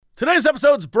Today's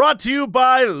episode's brought to you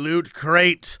by Loot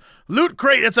Crate. Loot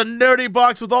Crate, it's a nerdy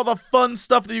box with all the fun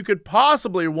stuff that you could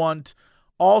possibly want,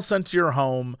 all sent to your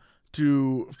home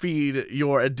to feed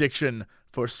your addiction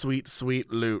for sweet,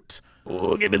 sweet loot.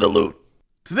 Oh, give me the loot.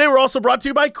 Today we're also brought to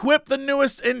you by Quip, the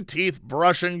newest in teeth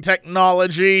brushing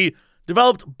technology.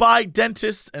 Developed by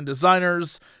dentists and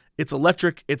designers. It's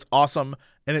electric, it's awesome,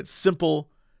 and it's simple,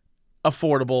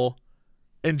 affordable,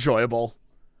 enjoyable.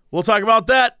 We'll talk about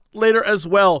that later as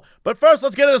well. But first,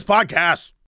 let's get to this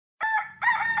podcast.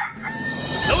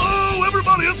 Hello,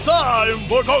 everybody. It's time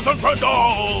for Ghost and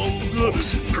Crendog.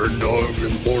 Ghost and Crendog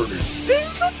in the morning. In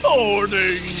the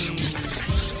morning.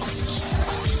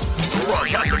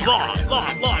 Broadcasting live.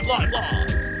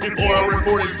 Before our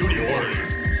recording studio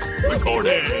audience.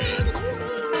 Recording.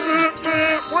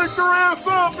 Wake your ass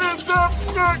up. It's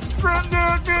Ghost and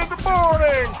Crendog in the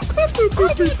morning.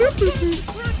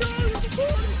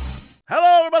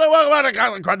 Hello, everybody. Welcome back to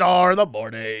Ghost and Crendog in the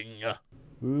morning.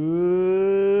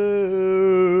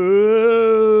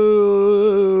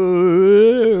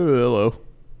 Hello.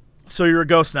 So you're a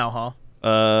ghost now, huh?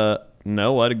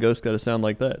 No, why did ghost gotta sound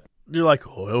like that? You're like,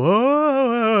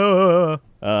 Well,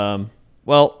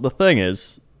 the thing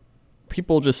is,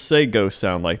 people just say ghosts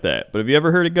sound like that, but have you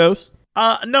ever heard of ghosts?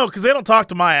 No, because they don't talk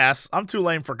to my ass. I'm too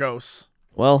lame for ghosts.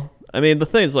 Well, I mean, the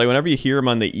thing is, like, whenever you hear them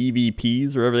on the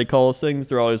EVPs, or whatever they call those things,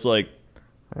 they're always like,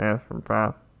 like,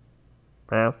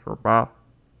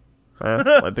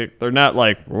 they're not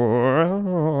like,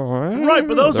 Right,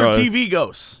 but those are TV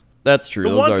ghosts. That's true.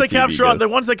 The ones they capture on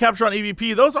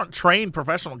EVP, those aren't trained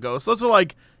professional ghosts. Those are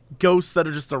like ghosts that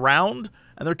are just around,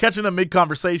 and they're catching them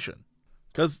mid-conversation.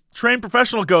 Because trained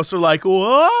professional ghosts are like,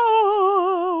 whoa,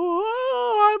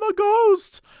 I'm a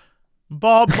ghost.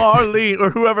 Bob Marley,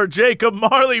 or whoever, Jacob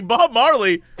Marley, Bob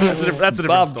Marley. That's a different story.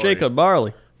 Bob Jacob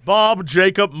Marley. Bob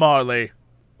Jacob Marley.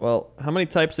 Well, how many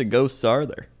types of ghosts are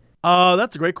there?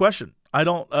 That's a great question. I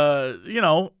don't,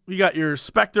 you got your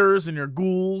specters and your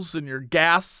ghouls and your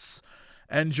ghasts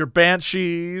and your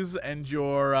banshees and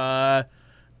your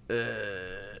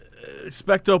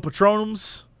spectro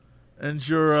patronums and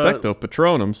your Spectro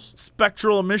patronums,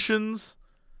 spectral emissions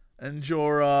and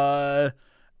your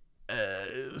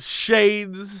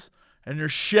shades and your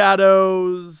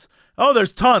shadows. Oh,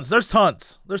 there's tons. There's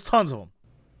tons of them.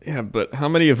 Yeah, but how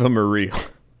many of them are real?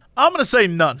 I'm gonna say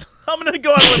none. I'm gonna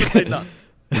go out and say none.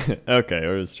 Okay,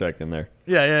 we're just checking there.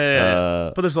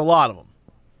 Yeah. But there's a lot of them.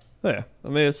 Yeah, I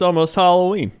mean, it's almost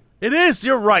Halloween. It is.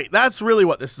 You're right. That's really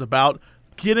what this is about.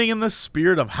 Getting in the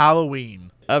spirit of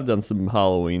Halloween. I've done some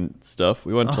Halloween stuff.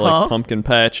 We went to, like, pumpkin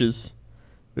patches.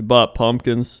 We bought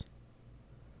pumpkins.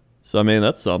 So, I mean,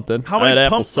 that's something. How I had many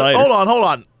apple cider. Hold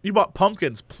on. You bought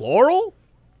pumpkins, plural?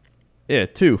 Yeah,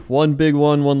 2. One big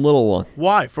one, one little one.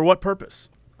 Why? For what purpose?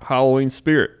 Halloween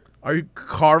spirit. Are you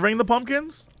carving the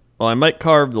pumpkins? Well, I might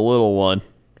carve the little one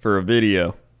for a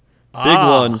video. Big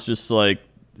one's just like,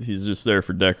 he's just there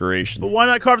for decoration. But why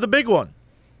not carve the big one?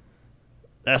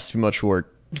 That's too much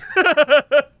work.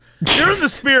 You're in the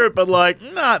spirit, but, like,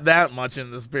 not that much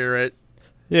in the spirit.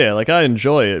 Yeah, like, I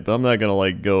enjoy it, but I'm not going to,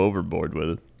 like, go overboard with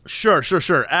it. Sure.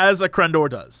 As a Crendor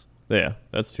does. Yeah,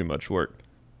 that's too much work.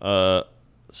 So,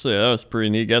 yeah, that was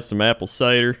pretty neat. Got some apple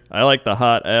cider. I like the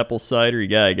hot apple cider. You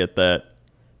gotta get that.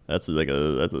 That's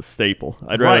a staple.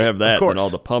 I'd rather have that than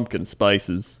all the pumpkin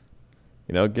spices.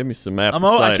 You know, give me some apple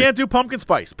cider. I can't do pumpkin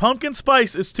spice. Pumpkin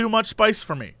spice is too much spice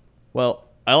for me. Well,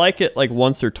 I like it like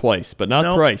once or twice, but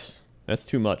not thrice. That's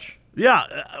too much. Yeah,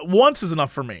 once is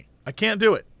enough for me. I can't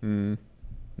do it.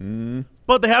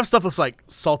 But they have stuff that's like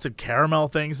salted caramel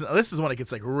things. This is when it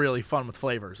gets like really fun with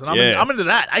flavors. And I'm into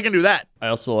that. I can do that. I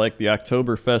also like the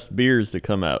Oktoberfest beers that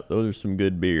come out. Those are some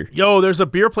good beer. Yo, there's a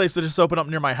beer place that just opened up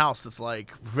near my house that's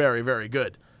like very, very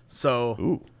good.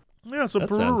 So, yeah, it's a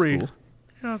brewery. Cool.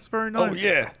 Yeah, it's very nice. Oh,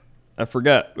 yeah. I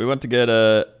forgot. We went to get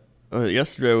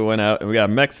yesterday we went out and we got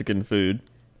Mexican food.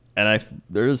 And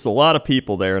there's a lot of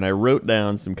people there, and I wrote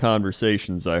down some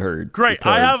conversations I heard. Great.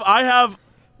 I have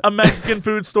a Mexican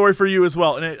food story for you as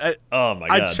well. And oh my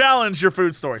God. I challenge your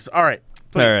food stories. All right.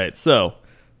 Please. All right. So,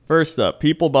 first up,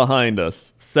 people behind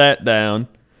us sat down.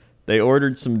 They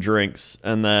ordered some drinks,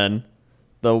 and then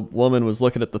the woman was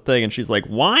looking at the thing, and she's like,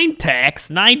 "Wine tax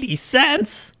 90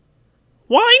 cents.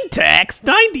 Wine tax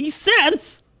 90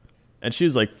 cents." And she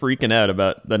was like freaking out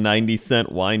about the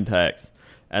 90-cent wine tax.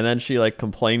 And then she like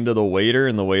complained to the waiter,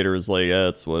 and the waiter was like, "Yeah,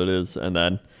 that's what it is." And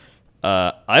then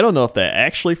I don't know if they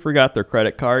actually forgot their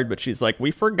credit card, but she's like,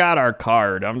 "We forgot our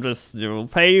card. I'm just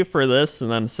pay for this,"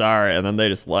 and then sorry, and then they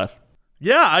just left.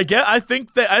 Yeah, I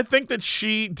think that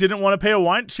she didn't want to pay a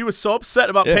wine. She was so upset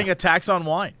about paying a tax on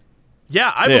wine.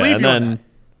 Yeah, I believe you on that.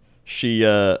 she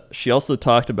also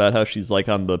talked about how she's like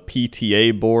on the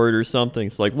PTA board or something.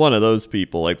 It's like one of those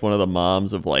people, like one of the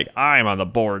moms of like, I'm on the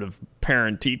board of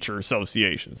parent teacher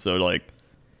association. So like,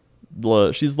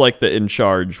 she's like the in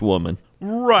charge woman.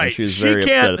 Right. And she was very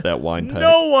upset at that wine tax.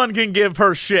 No one can give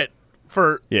her shit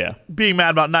for Yeah. being mad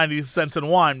about 90 cents in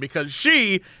wine because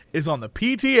she is on the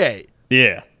PTA.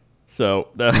 Yeah. So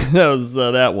that was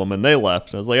that woman. They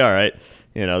left. I was like, all right,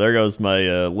 there goes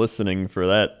my listening for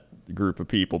that group of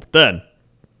people. But then,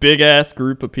 big ass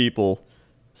group of people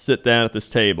sit down at this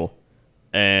table,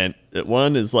 and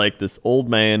one is like this old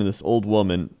man and this old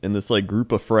woman and this like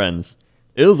group of friends.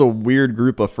 It was a weird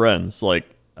group of friends. Like,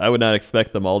 I would not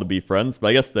expect them all to be friends, but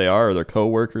I guess they are. Or they're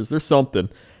coworkers. There's something.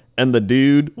 And the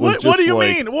dude was What do you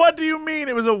like, mean? What do you mean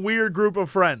it was a weird group of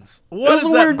friends? It was a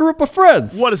weird group of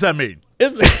friends. What does that mean?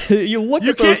 You look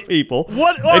at those people,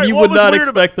 and you what would was not weird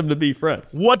expect them to be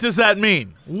friends. What does that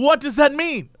mean? What does that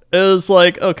mean? It was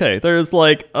like, okay, there's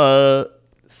like a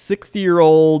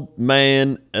 60-year-old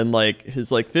man and like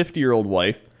his like 50-year-old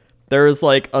wife. There was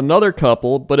like another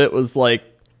couple, but it was like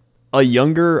a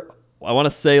younger, I want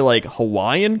to say like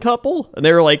Hawaiian couple, and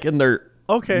they were like in their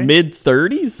mid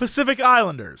 30s. Pacific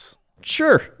Islanders.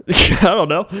 Sure. I don't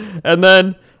know. And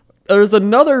then there's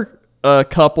another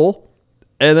couple,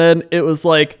 and then it was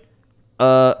like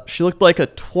she looked like a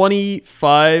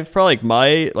 25, probably like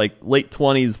my like late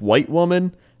 20s white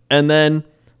woman, and then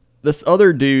this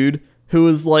other dude who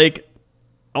was like,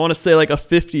 I want to say like a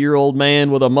 50-year-old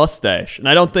man with a mustache, and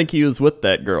I don't think he was with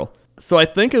that girl. So I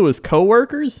think it was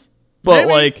coworkers, but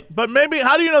maybe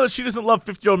how do you know that she doesn't love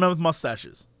 50-year-old men with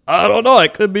mustaches? I don't know. I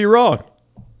could be wrong.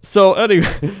 So anyway,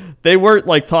 they weren't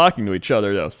like talking to each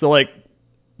other though. So like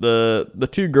the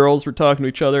two girls were talking to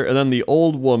each other, and then the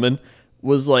old woman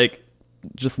was like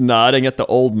just nodding at the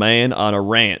old man on a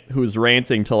rant, who was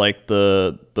ranting to like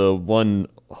the one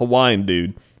Hawaiian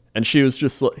dude, and he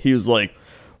was like,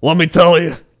 let me tell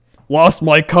you, lost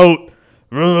my coat,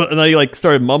 and then he like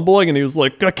started mumbling, and he was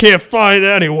like, I can't find it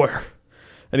anywhere,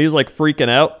 and he was like freaking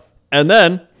out, and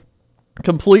then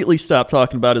completely stopped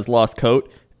talking about his lost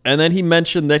coat. And then he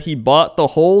mentioned that he bought the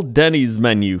whole Denny's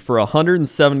menu for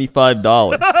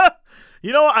 $175.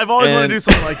 You know what? I've always wanted to do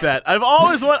something like that.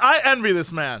 I envy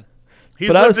this man. He's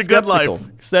lived a good life.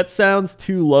 That sounds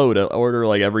too low to order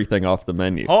like everything off the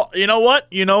menu. Oh, you know what?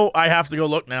 I have to go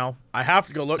look now.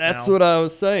 That's what I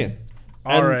was saying.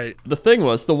 All right. The thing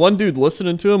was, the one dude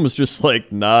listening to him was just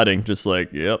like nodding, just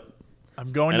like, yep.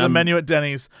 I'm going to the menu at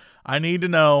Denny's. I need to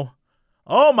know.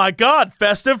 Oh my God,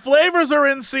 festive flavors are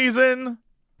in season.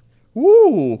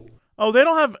 Woo! Oh, they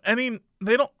don't have any.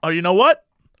 They don't. Oh, you know what?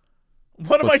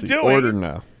 What am I doing? Order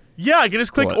now. Yeah, I can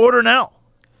just click order now.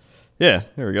 Yeah,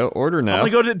 here we go. Order now. I'm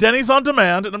gonna go to Denny's on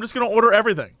demand, and I'm just gonna order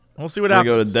everything. We'll see what happens.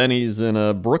 Go to Denny's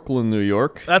in Brooklyn, New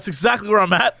York. That's exactly where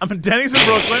I'm at. I'm in Denny's in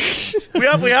Brooklyn.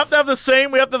 we have to have the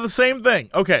same. We have to have the same thing.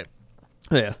 Okay.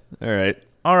 Yeah. All right.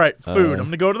 All right. Food. I'm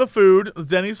gonna go to the food.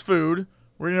 Denny's food.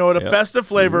 We're gonna go to festive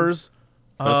flavors.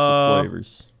 Festive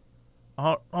flavors.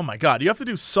 Oh my God! You have to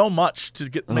do so much to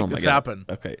make this happen.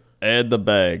 Okay, add the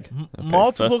bag. Okay.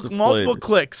 Multiple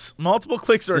clicks. Multiple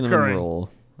clicks are occurring. Roll.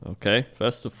 Okay,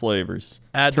 festive flavors.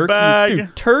 Add the bag.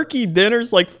 Dude, turkey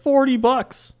dinner's like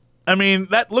 $40. I mean,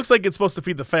 that looks like it's supposed to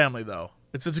feed the family, though.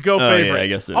 It's a to-go favorite. Yeah, I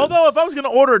guess it Although, is. if I was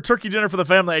going to order a turkey dinner for the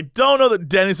family, I don't know that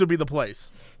Denny's would be the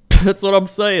place. That's what I'm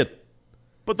saying.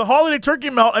 But the holiday turkey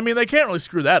melt, I mean, they can't really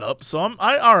screw that up. So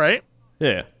all right.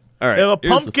 Yeah. All right. They have a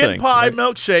pumpkin pie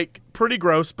milkshake. Pretty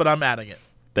gross, but I'm adding it.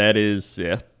 That is,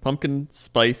 pumpkin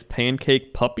spice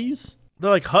pancake puppies.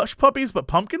 They're like hush puppies, but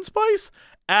pumpkin spice.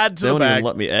 Add to the bag. They don't even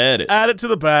let me add it. Add it to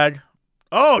the bag.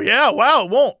 Oh yeah, wow, it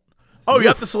won't. Oh, you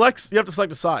have to select. You have to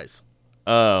select a size.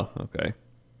 Oh, okay.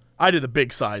 I did the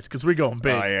big size because we're going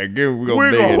big. Oh yeah,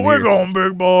 we're going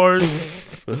big,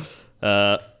 boys.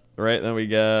 Right, then we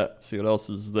got. See what else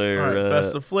is there. All right,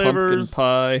 festive flavors.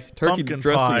 Pumpkin pie, turkey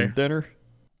dressing dinner.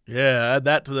 Yeah, add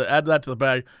that to the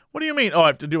bag. What do you mean? Oh, I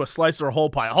have to do a slice or a whole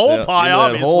pie. Whole pie,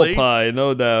 obviously. Whole pie,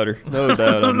 no doubter. No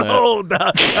doubt on that. No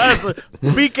doubt. That's a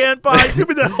pecan pie. Give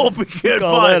me that whole pecan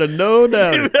Call pie. that a no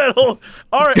doubter. Give me that whole.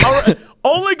 All right.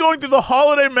 Only going through the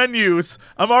holiday menus,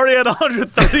 I'm already at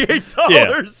 $138.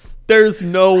 Yeah. There's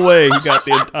no way he got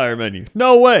the entire menu.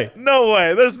 No way. No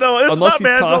way. There's no. This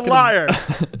man's a liar.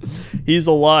 He's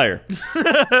a liar.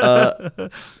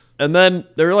 And then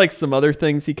there were like some other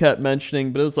things he kept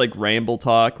mentioning, but it was like ramble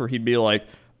talk where he'd be like,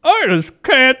 I just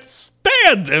can't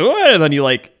stand it. And then you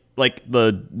like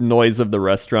the noise of the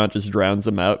restaurant just drowns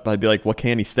him out. But I'd be like, what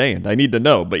can he stand? I need to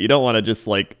know. But you don't want to just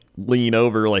like lean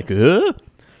over like, huh?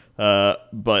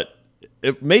 But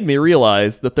it made me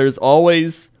realize that there's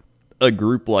always a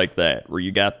group like that where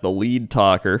you got the lead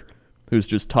talker who's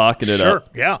just talking it Sure,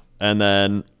 up. yeah. And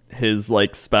then his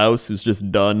like spouse who's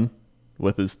just done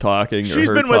with his talking She's or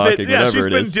her been with talking, it. Yeah, whatever she's it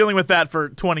been is. dealing with that for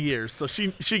 20 years, so she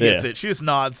gets Yeah. it. She just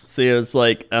nods. See, it's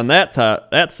like on that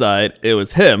side, it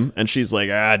was him, and she's like,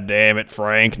 "Ah, damn it,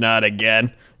 Frank, not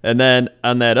again." And then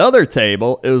on that other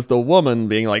table, it was the woman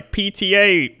being like,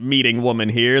 "PTA meeting woman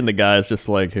here," and the guy's just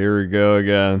like, "Here we go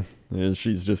again." And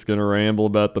she's just gonna ramble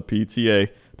about the PTA.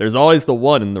 There's always the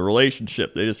one in the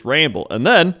relationship. They just ramble, and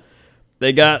then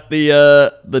they got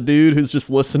the dude who's just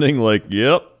listening, like,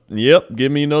 "Yep,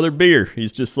 give me another beer."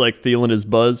 He's just like feeling his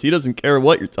buzz. He doesn't care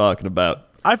what you're talking about.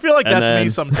 I feel like And that's me then-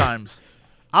 sometimes.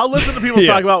 I'll listen to people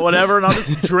Yeah. talk about whatever, and I'll just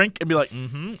drink and be like,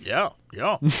 yeah,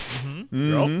 yup.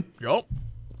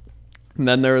 And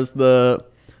then there was the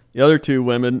other two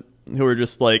women who were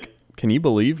just like, "Can you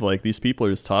believe like these people are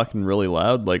just talking really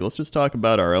loud? Like, let's just talk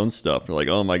about our own stuff." They're like,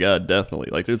 "Oh my god, definitely."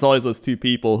 Like, there's always those two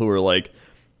people who are like,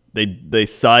 they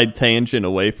side tangent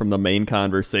away from the main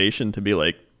conversation to be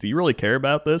like, "Do you really care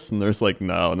about this?" And there's like,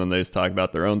 "No," and then they just talk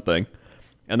about their own thing.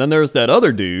 And then there's that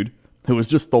other dude who was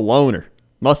just the loner,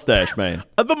 mustache man.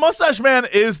 The mustache man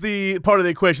is the part of the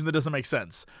equation that doesn't make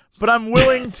sense. But I'm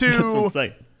willing That's what I'm to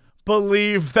saying.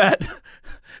 believe that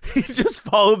he just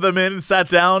followed them in and sat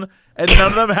down, and none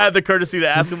of them had the courtesy to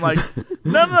ask him, like,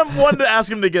 none of them wanted to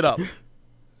ask him to get up.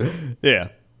 Yeah,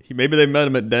 maybe they met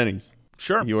him at Denny's.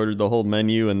 Sure. He ordered the whole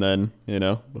menu, and then,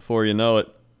 before you know it,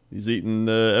 he's eating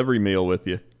every meal with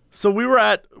you. So we were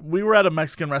at a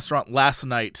Mexican restaurant last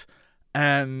night,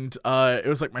 and it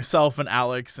was like myself and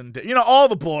Alex and all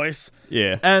the boys.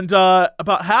 Yeah. And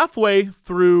about halfway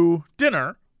through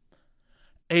dinner,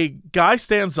 a guy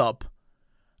stands up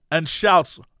and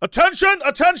shouts, "Attention,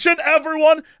 attention,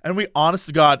 everyone!" And we, honest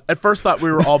to God, at first thought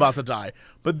we were all about to die.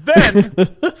 But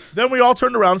then we all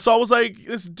turned around and saw it was like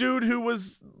this dude who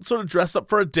was sort of dressed up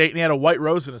for a date, and he had a white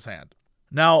rose in his hand.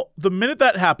 Now, the minute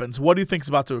that happens, what do you think is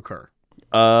about to occur?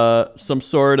 Some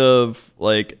sort of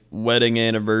like wedding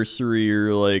anniversary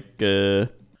or like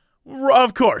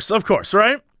Of course,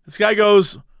 right? This guy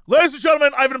goes, "Ladies and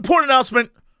gentlemen, I have an important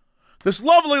announcement. This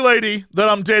lovely lady that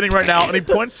I'm dating right now," and he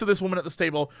points to this woman at this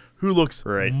table who looks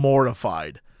Right.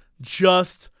 mortified,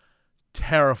 just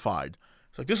terrified.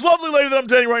 It's like, "This lovely lady that I'm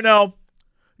dating right now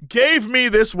gave me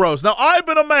this rose. Now, I've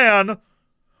been a man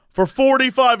for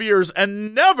 45 years,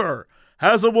 and never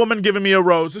has a woman given me a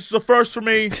rose. This is a first for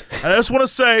me, and I just want to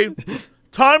say,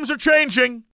 times are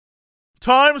changing.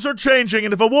 Times are changing,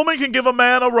 and if a woman can give a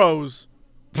man a rose,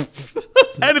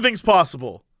 anything's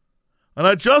possible. And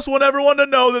I just want everyone to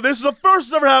know that this is the first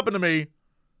that's ever happened to me.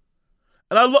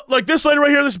 And I look like this lady right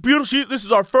here, this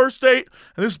is our first date,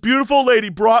 and this beautiful lady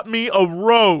brought me a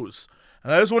rose.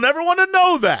 And I just want everyone to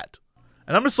know that."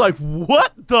 And I'm just like,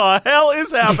 what the hell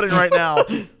is happening right now?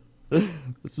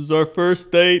 "This is our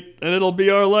first date, and it'll be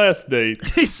our last date."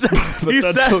 He said, But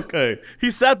that's okay.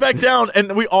 He sat back down,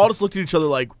 and we all just looked at each other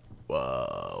like,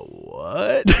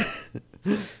 what?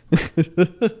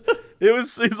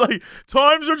 He's like,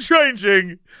 "Times are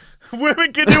changing.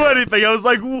 Women can do anything." I was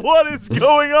like, what is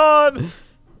going on?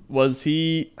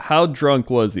 How drunk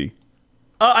was he?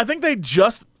 I think they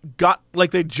just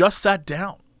sat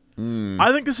down.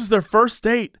 I think this is their first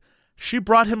date. She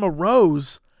brought him a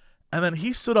rose, and then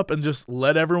he stood up and just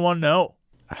let everyone know.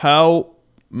 How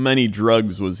many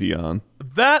drugs was he on?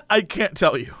 That I can't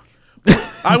tell you.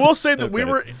 I will say that we Okay.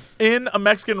 were in a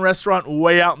Mexican restaurant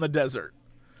way out in the desert.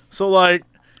 So, like,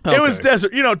 it was Okay.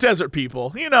 desert, desert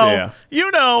people. Yeah.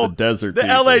 The desert the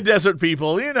people. LA desert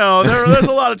people. There's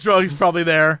a lot of drugs probably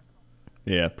there.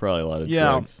 Yeah, probably a lot of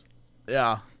Yeah. drugs.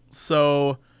 Yeah.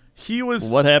 So he was.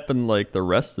 What happened like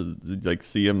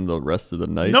see him the rest of the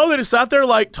night? No, they just sat there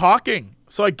like talking.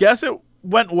 So I guess it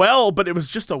went well, but it was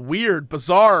just a weird,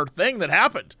 bizarre thing that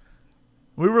happened.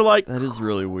 We were like, That is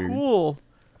really weird. cool.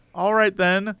 All right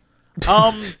then.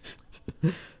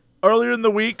 Earlier in the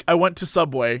week, I went to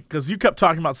Subway because you kept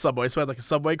talking about Subway, so I had like a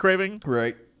Subway craving.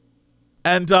 Right.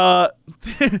 And I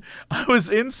was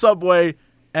in Subway,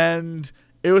 and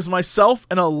it was myself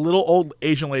and a little old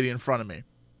Asian lady in front of me.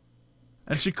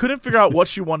 And she couldn't figure out what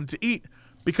she wanted to eat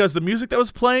because the music that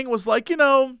was playing was like,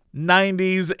 90s,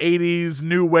 80s,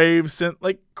 new wave, synth,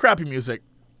 like crappy music.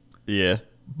 Yeah.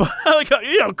 But like,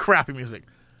 crappy music.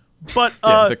 But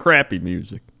Yeah, the crappy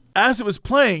music. as it was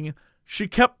playing, she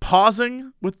kept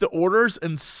pausing with the orders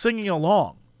and singing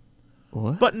along.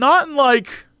 What? But not in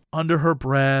like under her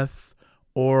breath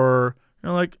or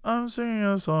like, "I'm singing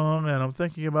a song and I'm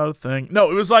thinking about a thing."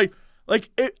 No, it was like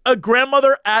a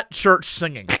grandmother at church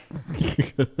singing.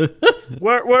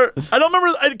 where I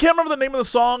can't remember the name of the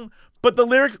song, but the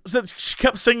lyrics that she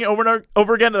kept singing over and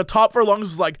over again at the top of her lungs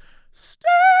was like, stay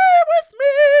with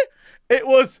me. It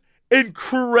was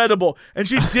incredible. And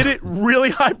she did it really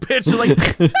high pitched. Like,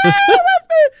 stay with me.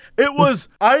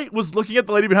 I was looking at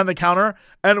the lady behind the counter,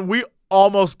 and we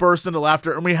almost burst into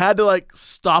laughter, and we had to like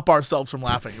stop ourselves from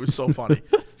laughing. It was so funny.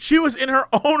 She was in her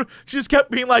own, she just kept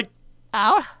being like,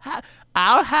 I'll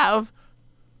have,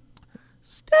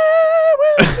 stay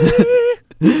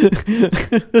with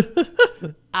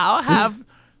me. I'll have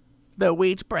the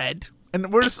wheat bread. And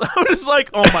I'm just like,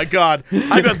 oh my God,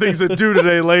 I got things to do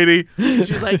today, lady. And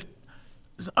she's like,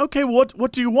 okay,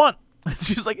 what do you want? And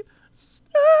she's like, stay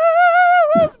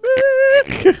with me.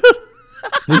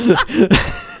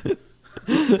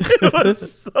 It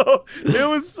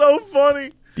was so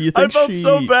funny. I felt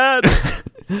so bad.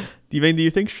 Do you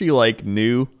think she like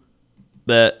knew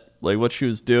that like what she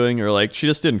was doing, or like she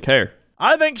just didn't care?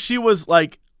 I think she was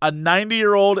like a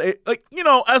 90-year-old, like, you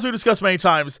know, as we discussed many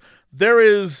times, there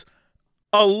is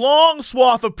a long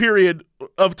swath of period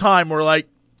of time where like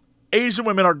Asian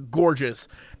women are gorgeous,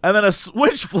 and then a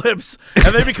switch flips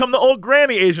and they become the old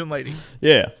granny Asian lady.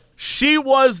 Yeah. She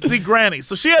was the granny,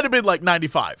 so she had to be like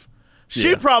 95.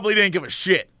 She probably didn't give a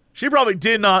shit. She probably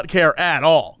did not care at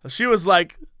all. She was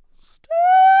like, stay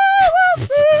with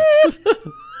me.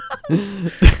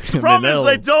 The problem is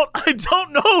I don't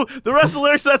know the rest of the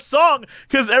lyrics of that song,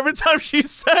 because every time she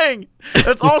sang,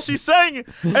 that's all she's saying,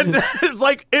 and it's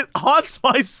like it haunts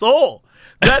my soul.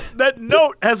 That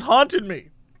note has haunted me.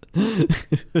 Stay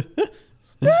with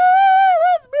me.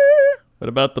 What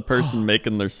about the person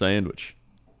making their sandwich?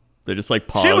 They just like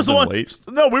pause She was the one. wait.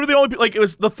 No, we were the only. Like, it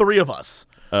was the three of us.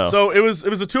 Oh. So it was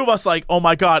the two of us. Like, oh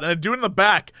my God, and a dude in the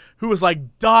back who was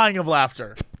like dying of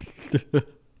laughter.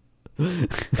 And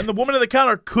the woman at the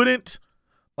counter couldn't,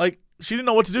 like, she didn't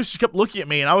know what to do. She kept looking at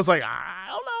me, and I was like, I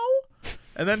don't know.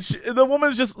 And then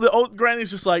the old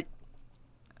granny's just like,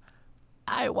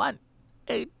 I want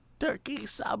a turkey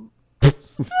sub.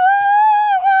 Stay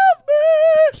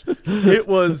with me. It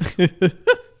was.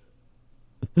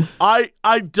 I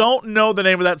don't know the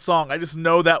name of that song. I just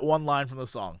know that one line from the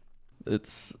song.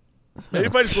 It's maybe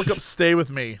if I just look up "Stay with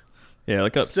Me." Yeah,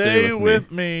 look up "Stay with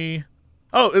me."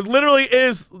 Oh, it literally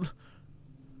is.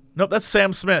 Nope, that's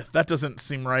Sam Smith. That doesn't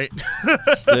seem right.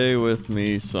 Stay with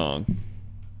me song.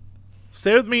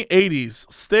 Stay with me 80s.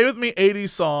 Stay with me 80s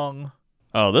song.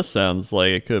 Oh, this sounds like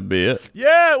it could be it.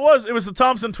 Yeah, it was. It was the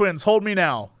Thompson Twins. Hold Me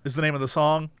Now is the name of the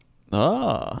song.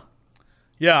 Ah.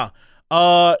 Yeah.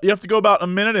 You have to go about a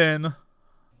minute in.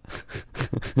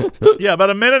 Yeah,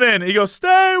 about a minute in. He goes,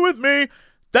 stay with me.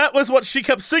 That was what she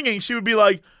kept singing. She would be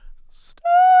like, stay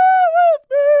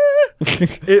with me.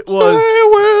 It was. Stay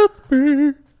with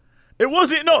me. It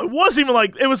wasn't even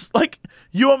like, it was like,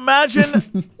 you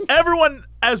imagine everyone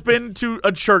has been to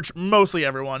a church, mostly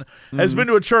everyone, has been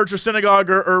to a church or synagogue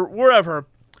or wherever,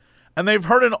 and they've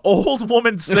heard an old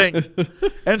woman sing.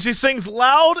 And she sings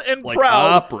loud and like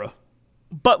proud. Opera.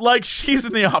 But like she's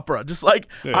in the opera, just like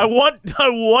I want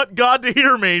God to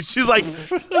hear me. She's like,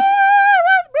 stay with me.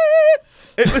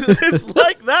 It's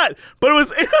like that, but it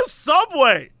was in a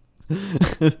subway,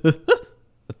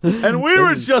 and we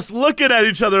were just looking at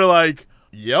each other like,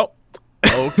 "Yep,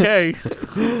 okay."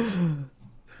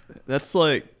 That's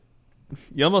like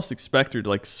you almost expect her to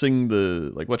like sing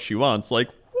the like what she wants, like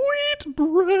wheat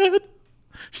bread.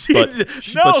 But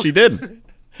she didn't.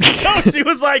 No, she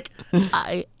was like,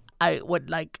 I would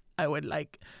like,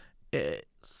 stay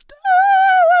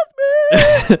with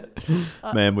me.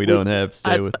 Man, we don't have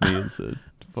stay with me as a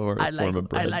form of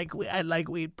bread. I like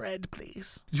wheat bread,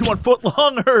 please. You want foot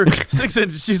long or 6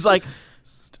 inches? She's like,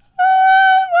 stay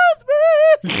with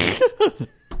me.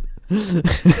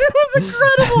 It was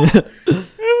incredible.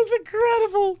 It was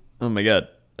incredible. Oh my God.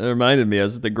 It reminded me, I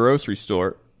was at the grocery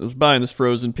store. I was buying this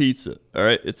frozen pizza. All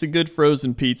right, it's a good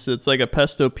frozen pizza. It's like a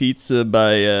pesto pizza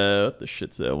by what the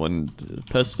shit's that one?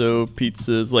 Pesto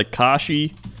pizza is like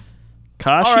Kashi.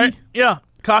 Kashi? All right, yeah.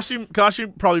 Kashi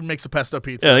probably makes a pesto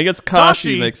pizza. Yeah, I think it's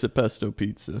Kashi makes a pesto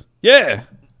pizza. Yeah.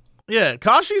 Yeah,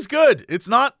 Kashi's good. It's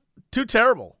not too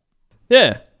terrible.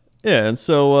 Yeah. Yeah, and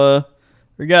so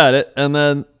we got it, and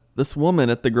then this woman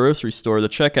at the grocery store, the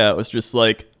checkout was just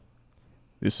like,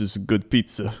 this is a good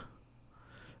pizza.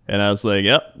 And I was like,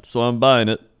 yep, so I'm buying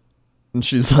it. And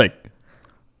she's like,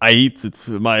 I eat it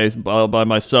by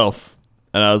myself.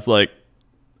 And I was like,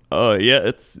 oh, yeah,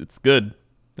 it's good.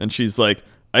 And she's like,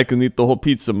 I can eat the whole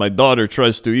pizza. My daughter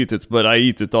tries to eat it, but I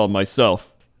eat it all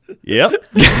myself. Yep.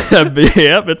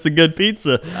 Yep, it's a good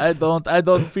pizza. I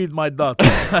don't feed my daughter.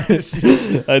 I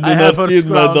have her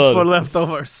scrounge for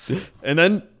leftovers. And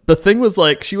then the thing was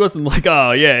like, she wasn't like,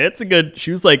 oh, yeah, it's a good.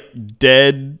 She was like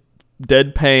deadpan,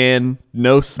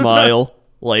 no smile.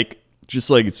 Like, just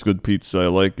like, it's good pizza. I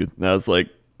like it. And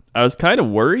I was kind of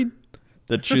worried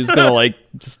that she was going to like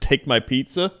just take my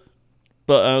pizza.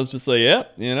 But I was just like, yeah,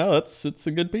 it's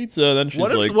a good pizza. And then she's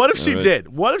like, what if she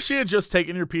did? What if she had just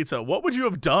taken your pizza? What would you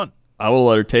have done? I would have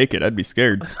let her take it. I'd be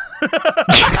scared.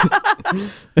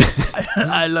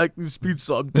 I like this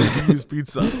pizza. I'm taking this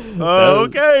pizza. Oh,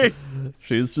 okay.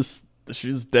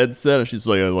 She's dead set. And she's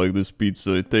like, I like this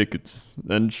pizza. I take it.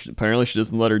 Then apparently she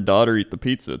doesn't let her daughter eat the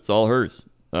pizza. It's all hers.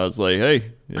 I was like,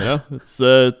 hey,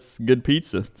 it's good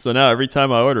pizza. So now every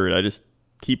time I order it, I just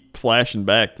keep flashing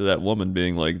back to that woman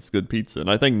being like, it's good pizza. And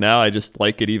I think now I just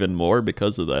like it even more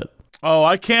because of that. Oh,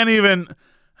 I can't even.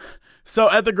 So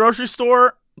at the grocery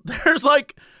store, there's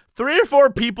like 3 or 4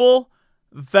 people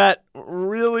that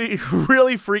really,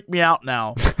 really freak me out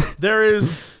now.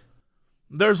 There's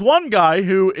one guy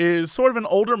who is sort of an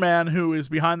older man who is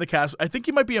behind the cash. I think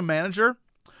he might be a manager.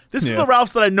 This is the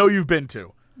Ralph's that I know you've been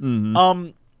to. Mm-hmm.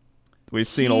 We've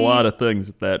seen a lot of things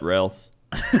at that Ralph's.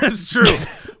 That's true.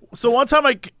 So one time,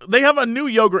 they have a new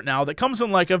yogurt now that comes in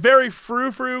like a very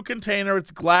frou-frou container. It's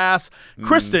glass.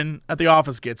 Kristen at the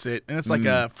office gets it, and it's like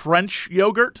a French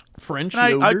yogurt.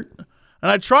 Yogurt? And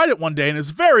I tried it one day, and it's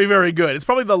very, very good. It's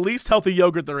probably the least healthy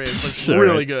yogurt there is, but it's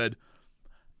really good.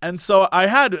 And so I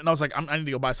had it, and I was like, I need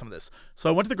to go buy some of this. So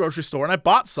I went to the grocery store, and I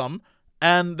bought some,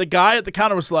 and the guy at the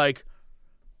counter was like,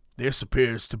 this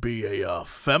appears to be a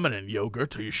feminine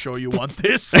yogurt. Are you sure you want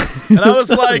this? And I was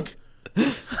like, no,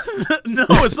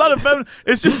 it's not a feminine.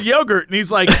 It's just yogurt. And he's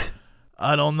like,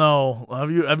 I don't know. Have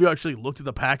you actually looked at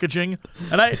the packaging?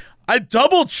 And I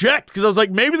double checked because I was like,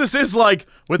 maybe this is like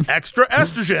with extra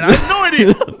estrogen. I have no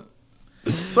idea.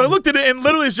 So I looked at it, and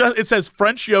literally it says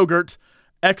French yogurt,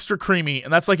 extra creamy,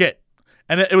 and that's like it.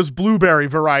 And it was blueberry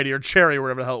variety or cherry or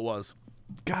whatever the hell it was.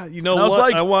 God, you know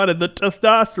what? I wanted the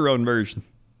testosterone version.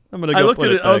 I'm gonna go. I looked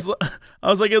at it. I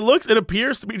was like, it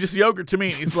appears to be just yogurt to me.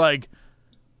 And he's like,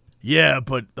 yeah,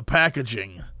 but the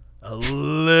packaging a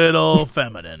little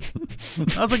feminine.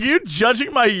 I was like, are you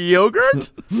judging my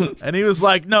yogurt? And he was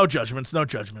like, no judgments. And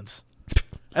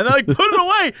then I put it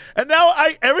away. And now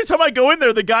every time I go in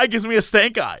there, the guy gives me a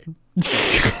stank eye.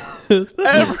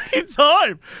 Every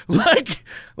time.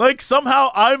 Like somehow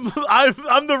I'm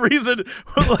the reason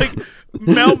like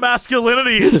male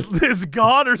masculinity is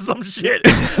gone or some shit.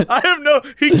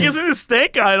 He gives me the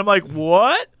stank eye and I'm like,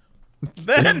 what?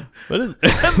 Then what is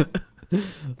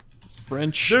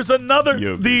French? There's another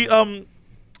yogurt. The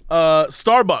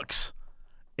Starbucks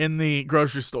in the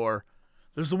grocery store.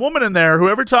 There's a woman in there who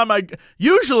every time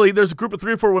usually there's a group of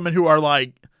 3 or 4 women who are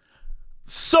like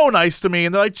so nice to me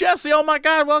and they're like, Jesse, oh my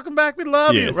God, welcome back, we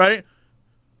love you, right?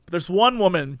 But there's one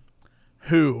woman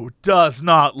who does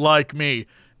not like me.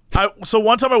 So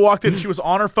one time I walked in, she was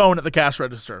on her phone at the cash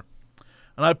register,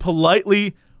 and I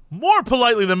more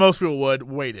politely than most people would,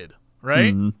 waited,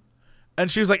 right? Mm-hmm. And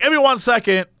she was like, "Give me 1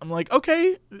 second." I'm like,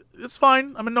 "Okay, it's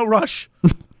fine. I'm in no rush."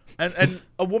 and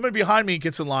a woman behind me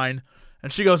gets in line,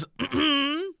 and she goes,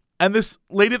 and this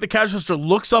lady at the cash register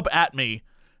looks up at me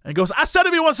and goes, "I said,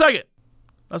 give me 1 second."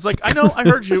 I was like, "I know, I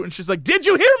heard you." And she's like, "Did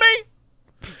you hear me?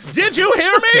 Did you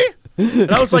hear me?"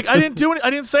 And I was like, I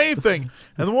didn't say anything.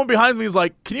 And the woman behind me is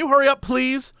like, "Can you hurry up,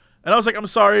 please?" And I was like, "I'm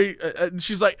sorry." And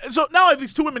she's like, so now I have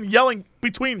these 2 women yelling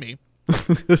between me.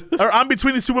 Or I'm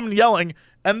between these 2 women yelling,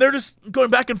 and they're just going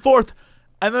back and forth.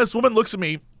 And then this woman looks at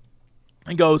me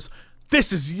and goes,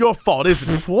 "This is your fault, isn't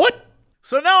it?" What?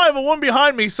 So now I have a woman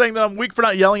behind me saying that I'm weak for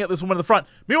not yelling at this woman in the front.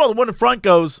 Meanwhile, the woman in front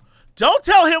goes, "Don't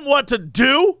tell him what to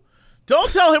do.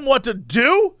 Don't tell him what to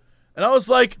do." And I was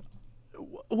like,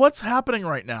 what's happening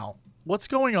right now? What's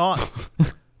going on?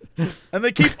 And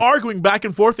they keep arguing back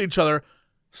and forth with each other.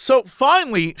 So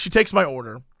finally, she takes my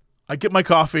order. I get my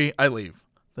coffee. I leave.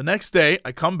 The next day,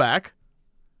 I come back.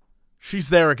 She's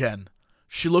there again.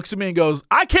 She looks at me and goes,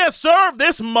 "I can't serve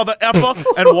this mother effer,"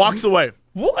 and walks away.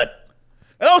 What?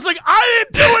 And I was like, I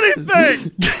didn't do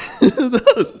anything.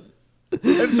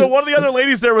 And so one of the other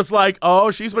ladies there was like,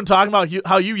 "Oh, she's been talking about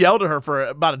how you yelled at her for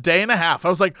about a day and a half." I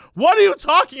was like, "What are you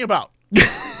talking about?"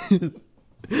 I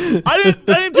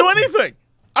didn't do anything.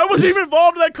 I wasn't even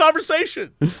involved in that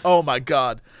conversation. Oh my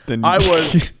God. I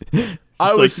was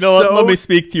like, "No, let me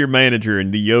speak to your manager."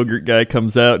 And the yogurt guy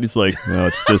comes out and he's like, "No,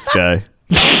 it's this guy."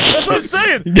 That's what I'm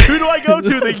saying. Who do I go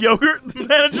to? The yogurt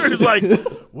manager is like,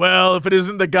 "Well, if it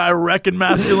isn't the guy wrecking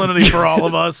masculinity for all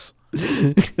of us."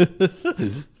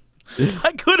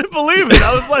 I couldn't believe it.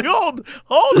 I was like, hold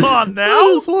on now.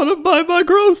 I just want to buy my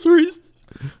groceries.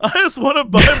 I just want to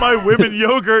buy my women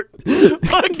yogurt.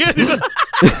 Why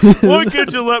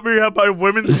can't you let me have my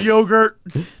women's yogurt?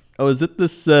 Oh, is it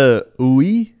this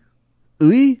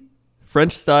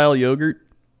French style yogurt?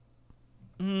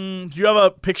 Do you have a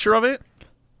picture of it?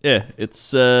 Yeah,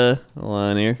 it's hold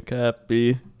on here.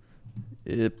 Copy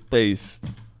it,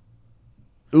 paste.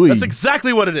 Ooh. That's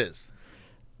exactly what it is.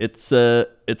 It's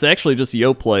actually just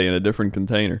Yoplait in a different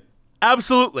container.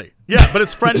 Absolutely. Yeah, but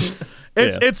it's French.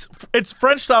 Yeah. It's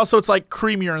French style, so it's like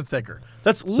creamier and thicker.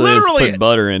 That's So they literally just put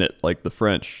butter in it like the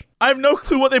French. I have no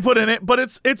clue what they put in it, but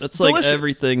it's That's delicious. like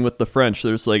everything with the French.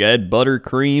 There's like add butter,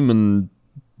 cream, and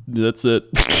that's it.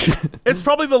 It's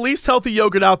probably the least healthy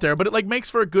yogurt out there, but it like makes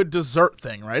for a good dessert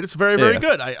thing, right? It's very, very Yeah.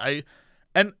 good. I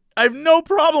have no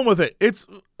problem with it.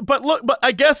 But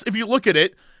I guess if you look at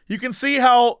it, you can see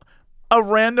how a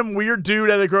random weird dude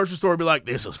at a grocery store would be like,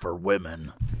 "This is for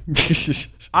women."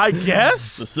 I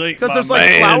guess This ain't because my there's like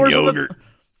man flowers. yogurt.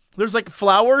 There's like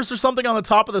flowers or something on the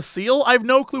top of the seal. I have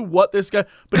no clue what this guy,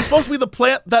 but it's supposed to be the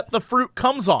plant that the fruit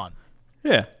comes on.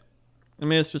 Yeah. I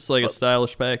mean, it's just like a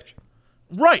stylish package.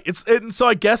 Right. And so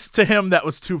I guess to him that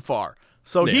was too far.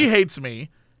 So he Yeah. hates me.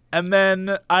 And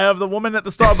then I have the woman at the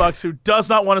Starbucks who does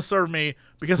not want to serve me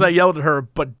because I yelled at her,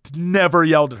 but never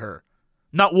yelled at her.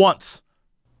 Not once.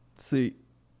 See,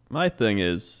 my thing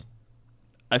is,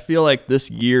 I feel like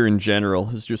this year in general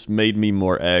has just made me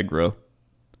more aggro.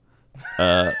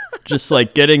 Just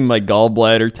like getting my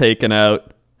gallbladder taken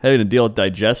out, having to deal with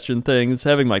digestion things,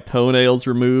 having my toenails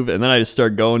removed, and then I just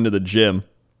start going to the gym.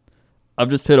 I've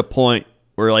just hit a point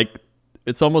where like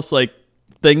it's almost like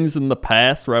things in the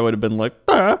past where I would have been like,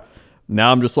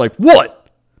 now I'm just like, what?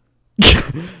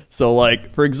 So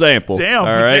like, for example, Damn. all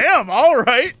right, Damn. All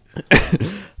right.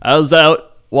 I was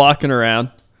out walking around,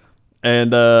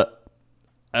 and I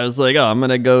was like, oh, I'm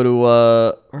gonna go to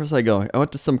where was I going? I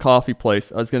went to some coffee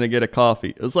place. I was gonna get a coffee.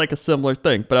 It was like a similar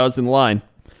thing, but I was in line,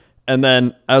 and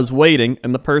then I was waiting,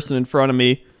 and the person in front of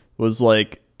me was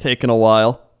like taking a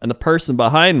while, and the person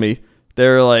behind me, they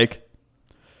were like,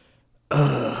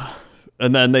 ugh.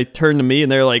 And then they turned to me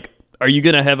and they're like, are you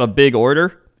gonna have a big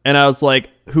order? And I was like,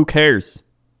 who cares?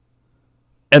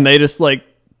 And they just like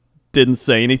didn't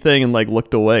say anything and like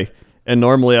looked away. And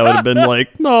normally I would have been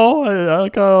like, no,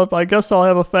 I guess I'll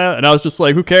have a fat. And I was just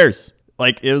like, who cares?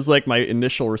 Like, it was like my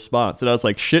initial response. And I was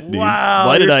like, shit, dude. Wow.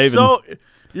 Why did I even...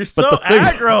 You're so the thing-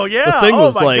 aggro, yeah. the thing Oh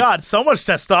was my like- God, so much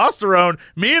testosterone.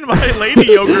 Me and my lady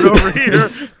yogurt over here.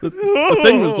 The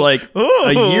thing was like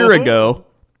a year ago,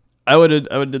 I would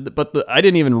have, but I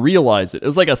didn't even realize it. It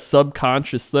was like a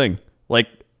subconscious thing. Like,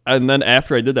 and then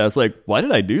after I did that, I was like, why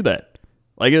did I do that?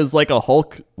 Like, it was like a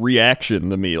Hulk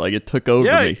reaction to me. Like, it took over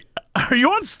Yeah. me. Are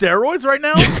you on steroids right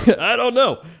now? I don't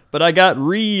know, but I got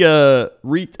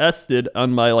retested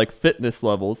on my like fitness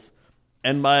levels,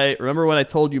 and remember when I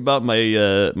told you about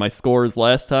my my scores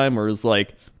last time, where it was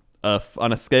like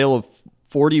on a scale of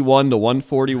 41 to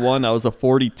 141, I was a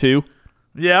 42.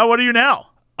 Yeah, what are you now?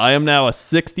 I am now a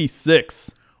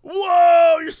 66.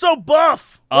 Whoa, you're so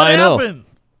buff. What I know. happened?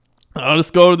 I'll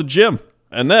just go to the gym,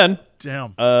 and then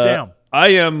Damn. I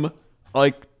am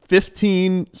like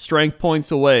 15 strength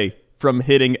points away from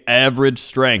hitting average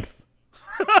strength.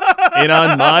 And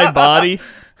on my body,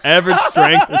 average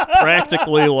strength is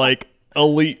practically like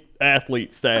elite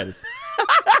athlete status.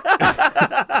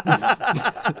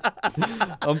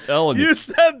 I'm telling you. You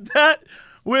said that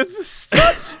with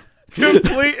such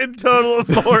complete and total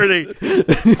authority.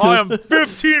 I am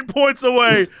 15 points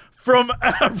away from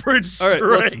average All right,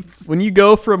 strength. listen, when you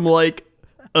go from like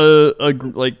a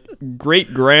like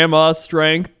great grandma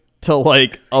strength to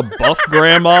like a buff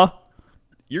grandma,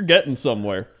 you're getting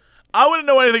somewhere. I wouldn't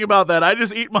know anything about that. I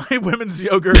just eat my women's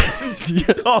yogurt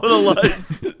and call it a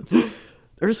life.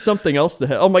 There's something else to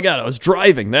have. Oh my God, I was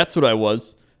driving. That's what I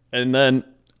was. And then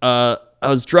I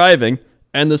was driving,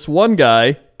 and this one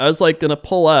guy, I was like gonna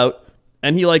pull out,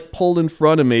 and he like pulled in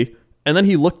front of me, and then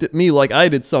he looked at me like I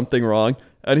did something wrong,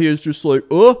 and he was just like,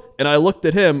 and I looked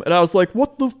at him, and I was like,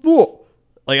 what the fuck?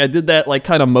 Like I did that like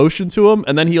kind of motion to him,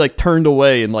 and then he like turned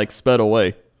away and like sped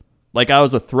away, like I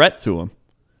was a threat to him.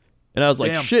 And I was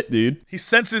like, Damn. shit, dude. He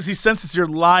senses your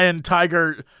lion,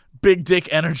 tiger, big dick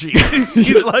energy.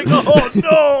 He's like, oh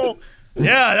no.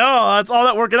 Yeah, no, that's all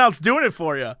that working out's doing it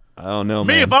for you. I don't know,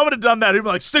 Me, man. if I would have done that, he'd be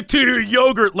like, stick to your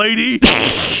yogurt, lady.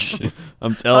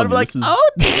 I'm telling I'd be you, like, this is oh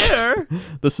dear.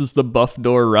 this is the Buff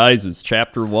Door Rises,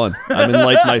 Chapter 1. I'm in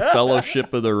like my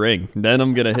Fellowship of the Ring. Then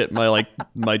I'm gonna hit my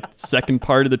second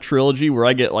part of the trilogy where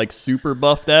I get like super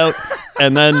buffed out,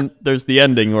 and then there's the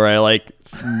ending where I like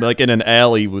in an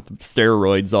alley with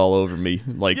steroids all over me.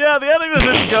 Like, Yeah, the ending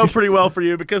doesn't go pretty well for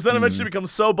you because then eventually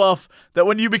becomes so buff that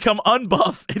when you become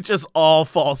unbuff, it just all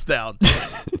falls down.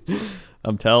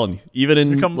 I'm telling you, even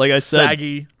in Become like I said,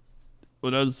 saggy.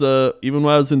 when I was even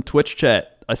when I was in Twitch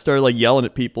chat, I started like yelling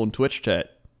at people in Twitch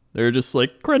chat. They were just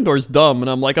like, Krendor's dumb, and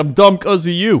I'm like, I'm dumb because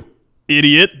of you,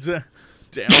 idiot.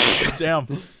 Damn.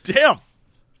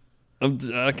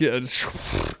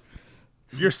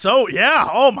 You're so, yeah.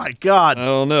 Oh my God. I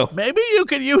don't know. Maybe you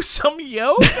could use some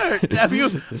yogurt.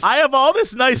 I have all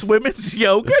this nice women's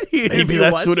yogurt here. Maybe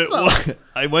that's what it was.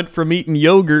 I went from eating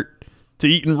yogurt to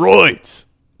eating roids.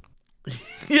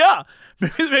 Yeah.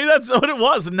 Maybe that's what it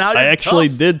was. And now I actually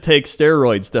tough. did take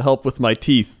steroids to help with my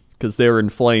teeth because they were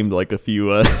inflamed like a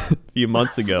few few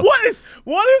months ago.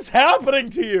 What is happening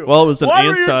to you? Well, it was an Why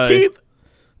were your teeth?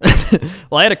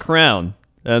 Well, I had a crown.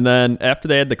 And then after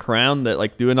they had the crown, that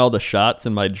like doing all the shots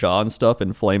in my jaw and stuff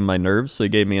inflamed my nerves, so he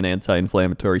gave me an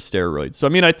anti-inflammatory steroid. So I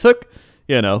mean, I took,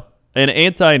 an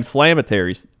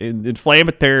anti-inflammatory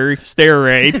steroid,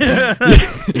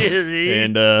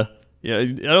 and I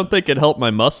don't think it helped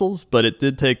my muscles, but it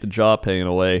did take the jaw pain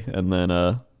away. And then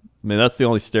that's the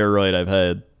only steroid I've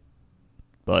had.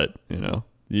 But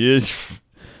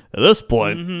at this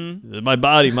point, my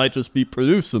body might just be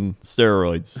producing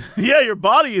steroids. Yeah, your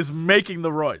body is making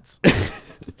the roids.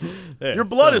 Yeah, Your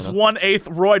blood is 1/8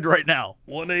 roid right now.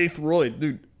 1/8 roid.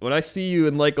 Dude, when I see you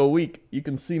in like a week, you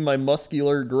can see my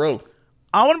muscular growth.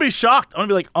 I want to be shocked. I want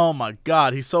to be like, oh my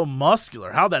God, he's so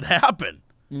muscular. How'd that happen?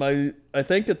 I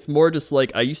think it's more just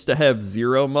like I used to have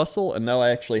zero muscle, and now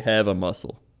I actually have a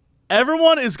muscle.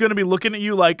 Everyone is going to be looking at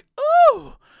you like,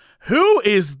 ooh, who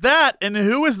is that? And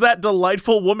who is that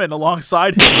delightful woman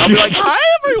alongside him? I'll be like, hi,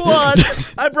 everyone.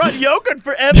 I brought yogurt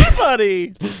for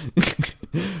everybody.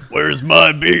 Where's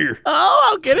my beer? Oh,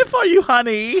 I'll get it for you,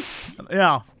 honey.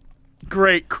 Yeah.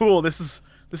 Great. Cool. This is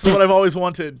what I've always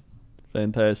wanted.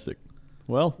 Fantastic.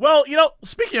 Well,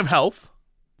 speaking of health,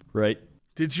 right.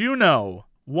 did you know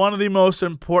one of the most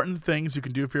important things you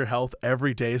can do for your health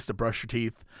every day is to brush your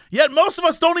teeth? Yet most of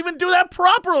us don't even do that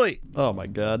properly. Oh, my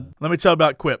God. Let me tell you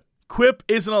about Quip. Quip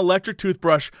is an electric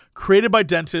toothbrush created by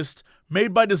dentists,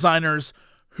 made by designers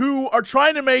who are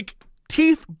trying to make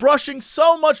teeth brushing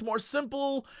so much more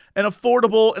simple and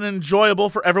affordable and enjoyable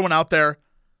for everyone out there.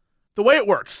 The way it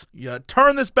works, you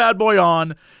turn this bad boy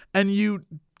on and you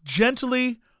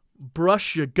gently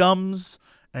brush your gums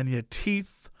and your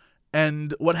teeth.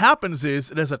 And what happens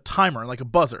is it has a timer, like a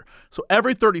buzzer. So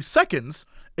every 30 seconds,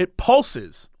 it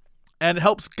pulses and it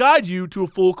helps guide you to a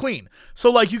full clean. So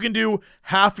like you can do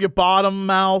half your bottom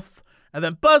mouth and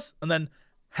then buzz, and then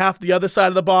half the other side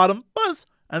of the bottom, buzz,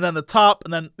 and then the top,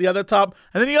 and then the other top.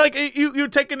 And then you're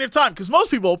taking your time. Because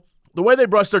most people, the way they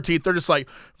brush their teeth, they're just like,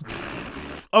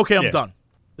 okay, I'm done.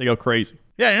 They go crazy.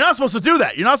 Yeah, you're not supposed to do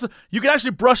that. You can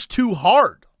actually brush too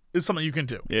hard is something you can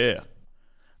do. Yeah.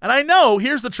 And I know,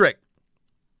 here's the trick.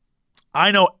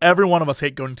 I know every one of us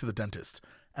hate going to the dentist.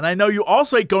 And I know you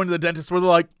also hate going to the dentist where they're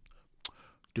like,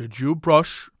 did you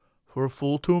brush for a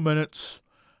full 2 minutes?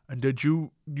 And did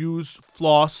you use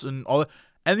floss and all that?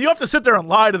 And you have to sit there and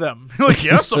lie to them. You're like,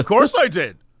 yes, of course I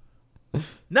did.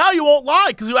 Now you won't lie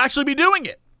because you'll actually be doing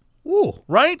it. Ooh.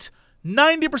 Right?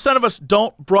 90% of us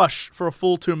don't brush for a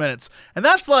full 2 minutes. And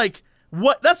that's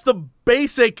that's the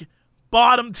basic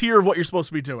bottom tier of what you're supposed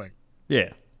to be doing.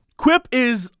 Yeah. Quip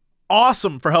is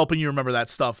awesome for helping you remember that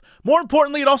stuff. More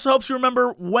importantly, it also helps you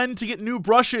remember when to get new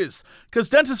brushes, because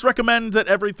dentists recommend that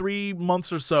every 3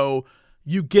 months or so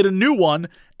you get a new one,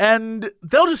 and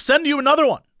they'll just send you another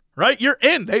one, right? You're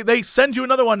in. They send you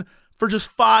another one for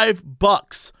just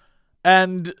 $5.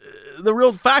 And the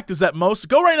real fact is that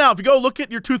go right now, if you go look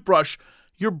at your toothbrush,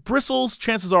 your bristles,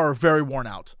 chances are very worn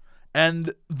out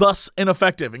and thus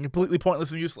ineffective and completely pointless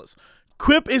and useless.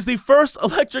 Quip is the first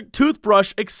electric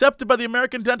toothbrush accepted by the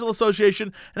American Dental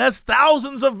Association and has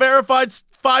thousands of verified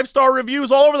 5-star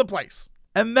reviews all over the place.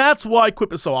 And that's why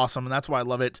Quip is so awesome, and that's why I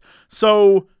love it.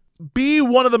 So be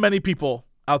one of the many people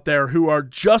out there who are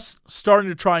just starting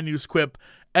to try and use Quip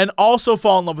and also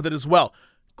fall in love with it as well.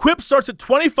 Quip starts at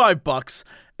 $25,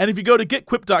 and if you go to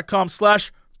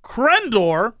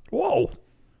getquip.com/Crendor, whoa,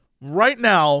 right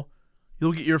now,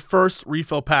 you'll get your first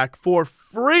refill pack for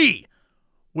free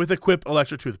with a Quip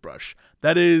electric toothbrush.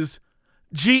 That is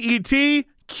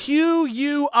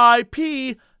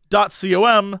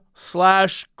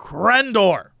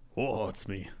getquip.com/Crendor. Oh, it's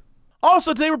me.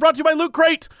 Also, today we're brought to you by Loot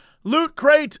Crate. Loot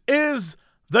Crate is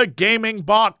the gaming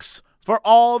box for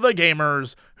all the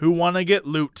gamers who want to get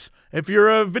loot. If you're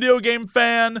a video game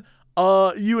fan,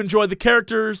 you enjoy the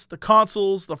characters, the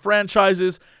consoles, the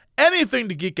franchises, anything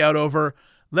to geek out over,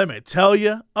 let me tell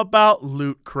you about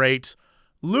Loot Crate.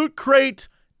 Loot Crate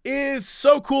is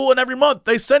so cool, and every month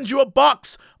they send you a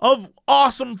box of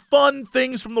awesome, fun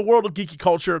things from the world of geeky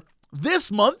culture.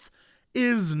 This month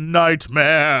is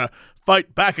Nightmare.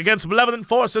 Fight back against malevolent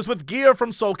forces with gear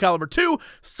from Soul Calibur 2,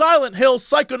 Silent Hill,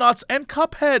 Psychonauts, and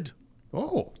Cuphead.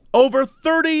 Oh. Over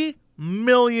 30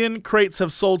 million crates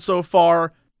have sold so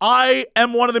far. I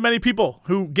am one of the many people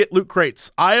who get loot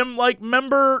crates. I am like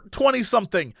member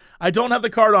 20-something. I don't have the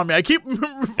card on me. I keep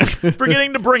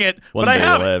forgetting to bring it, but I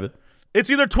have it. It's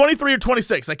either 23 or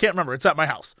 26. I can't remember. It's at my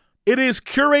house. It is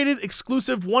curated,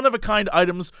 exclusive, one-of-a-kind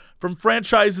items from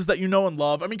franchises that you know and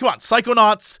love. I mean, come on.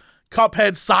 Psychonauts,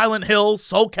 Cuphead, Silent Hill,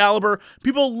 Soul Calibur.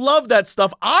 People love that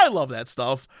stuff. I love that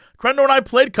stuff. Crendor and I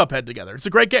played Cuphead together. It's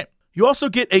a great game. You also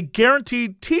get a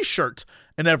guaranteed t-shirt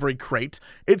in every crate.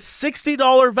 It's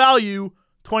 $60 value,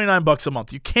 $29 a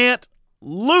month. You can't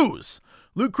lose.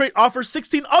 Loot Crate offers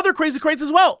 16 other crazy crates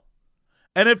as well.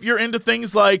 And if you're into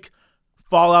things like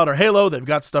Fallout or Halo, they've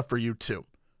got stuff for you too.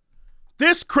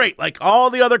 This crate, like all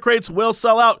the other crates, will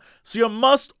sell out, so you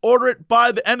must order it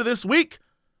by the end of this week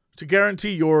to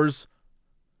guarantee yours,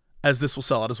 as this will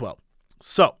sell out as well.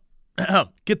 So,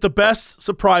 get the best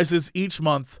surprises each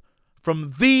month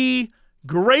from the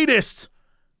greatest,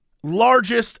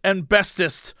 largest, and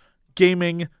bestest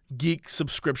gaming geek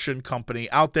subscription company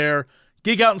out there.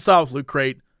 Geek out in style with Loot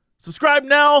Crate. Subscribe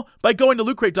now by going to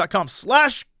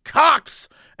lootcrate.com/Cox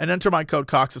and enter my code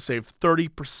Cox to save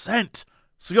 30%.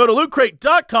 So go to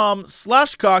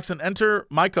lootcrate.com/Cox and enter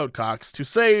my code Cox to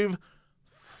save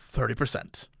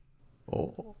 30%.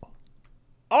 Oh.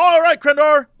 All right,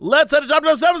 Crendor, let's head to Top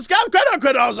 7 Scout.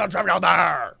 Crendor's on traffic out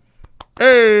there.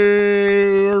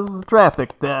 Hey, it's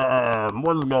traffic time.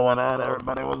 What's going on,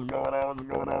 everybody? What's going on? What's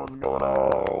going on? What's going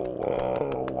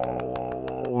on?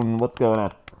 Whoa. What's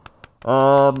going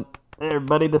on?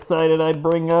 Everybody decided I'd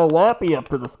bring Wappy up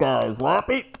to the skies.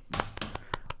 Wappy?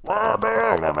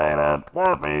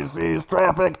 Wappy sees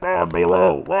traffic down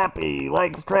below. Wappy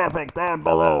likes traffic down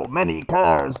below. Many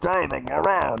cars driving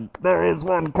around. There is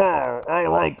one car. I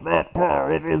like that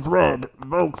car. It is red.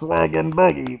 Volkswagen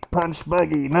buggy. Punch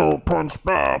buggy. No punch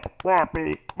back.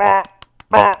 Wappy. Wappy.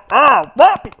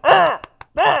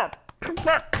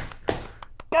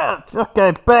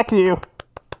 Okay, back to you.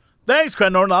 Thanks,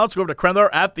 Crendor. Now let's go over to Crendor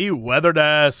at the weather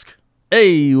desk.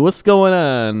 Hey, what's going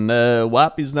on?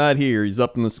 Wappy's not here. He's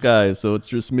up in the sky, so it's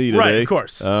just me today. Right, of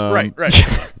course. Right.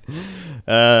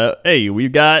 Hey, we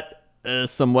got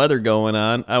some weather going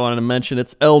on. I wanted to mention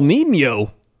it's El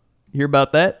Nino. Hear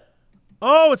about that?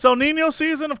 Oh, it's El Nino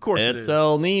season? Of course it is. It's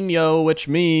El Nino, which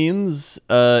means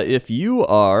if you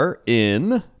are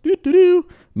in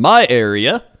my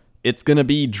area, it's going to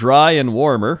be dry and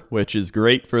warmer, which is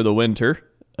great for the winter.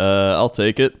 I'll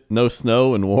take it. No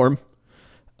snow and warm.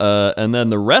 And then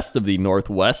the rest of the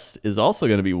Northwest is also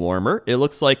going to be warmer. It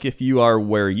looks like if you are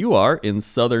where you are in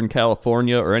Southern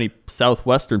California or any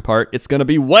southwestern part, it's going to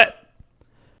be wet.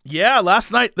 Yeah,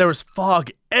 last night there was fog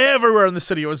everywhere in the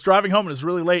city. I was driving home and it was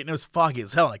really late and it was foggy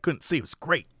as hell and I couldn't see. It was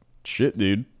great. Shit,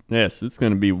 dude. Yes, it's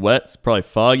going to be wet. It's probably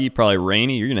foggy, probably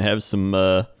rainy. You're going to have some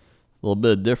little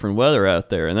bit of different weather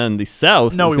out there. And then the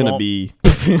South is going to be...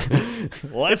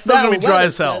 Well, it's still going to be dry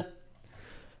as hell.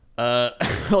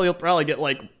 Well, you'll probably get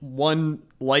like one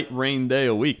light rain day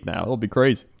a week now. It'll be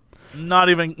crazy. Not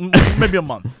even, maybe a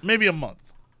month.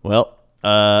 Well,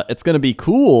 it's going to be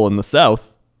cool in the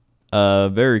South.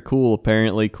 Very cool,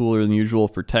 apparently. Cooler than usual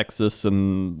for Texas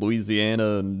and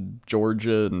Louisiana and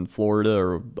Georgia and Florida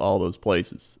or all those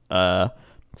places. So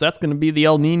that's going to be the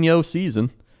El Nino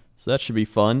season. So that should be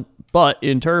fun. But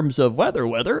in terms of weather,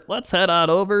 let's head on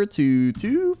over to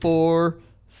 2, 4,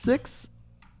 6,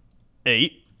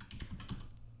 8.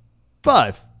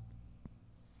 5.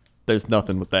 There's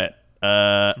nothing with that.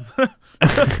 All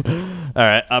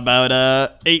right,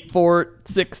 about 8, 4,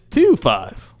 6, 2,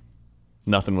 5.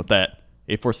 Nothing with that.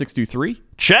 8, 4, 6, 2, 3.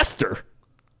 Chester.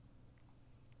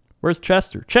 Where's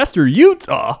Chester? Chester,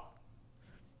 Utah.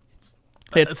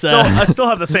 It's I still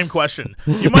have the same question.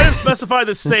 You might have specified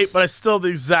the state, but I still have the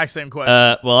exact same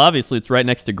question. Well, obviously it's right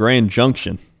next to Grand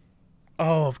Junction.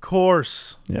 Oh, of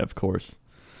course. Yeah, of course.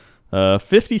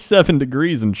 57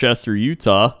 degrees in Chester,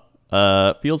 Utah.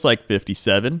 Feels like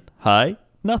 57. High,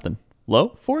 nothing.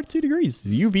 Low, 42 degrees.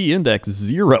 UV index,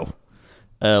 0.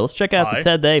 Let's check out the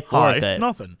 10-day forecast.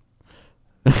 Nothing.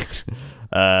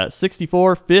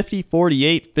 64, 50,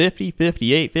 48, 50,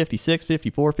 58, 56,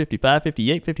 54, 55,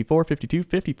 58, 54, 52,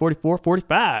 50, 44,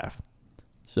 45.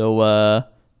 So,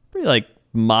 pretty like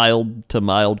mild to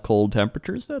mild cold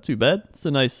temperatures. Not too bad. It's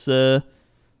a nice...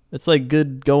 It's like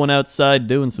good going outside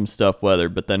doing some stuff weather,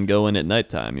 but then going at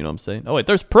nighttime, you know what I'm saying? Oh, wait,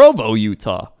 there's Provo,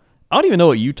 Utah. I don't even know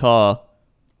what Utah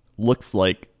looks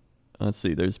like. Let's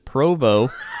see, there's Provo.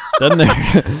 Then there...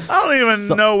 I don't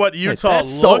even know what Utah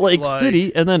looks like. Salt Lake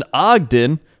City, and then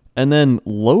Ogden, and then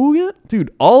Logan.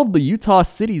 Dude, all of the Utah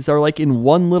cities are like in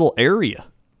one little area.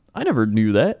 I never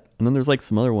knew that. And then there's like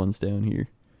some other ones down here.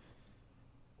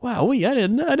 Wow, I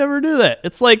never knew that.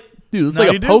 It's like Dude, it's Now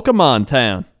like you a do. Pokemon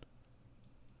town.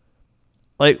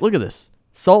 Like, look at this.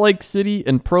 Salt Lake City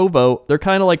and Provo, they're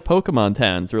kind of like Pokemon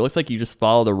towns, where it looks like you just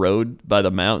follow the road by the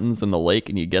mountains and the lake,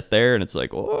 and you get there, and it's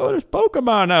like, oh, there's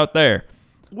Pokemon out there.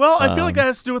 Well, I feel like that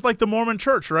has to do with like the Mormon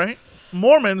church, right?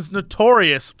 Mormons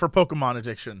notorious for Pokemon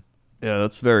addiction. Yeah,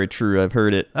 that's very true. I've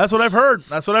heard it. That's what I've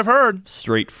heard.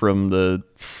 Straight from the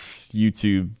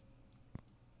YouTube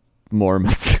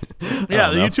Mormons.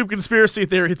 Yeah, the YouTube conspiracy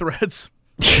theory threads.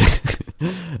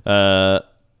 But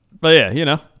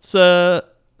yeah, it's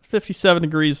 57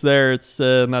 degrees there. It's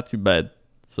not too bad.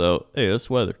 So, hey, this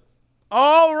weather.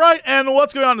 All right, and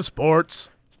what's going on in sports?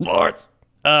 Sports.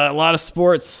 A lot of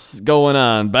sports going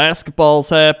on. Basketball's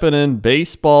happening.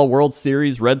 Baseball, World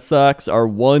Series. Red Sox are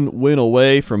 1 win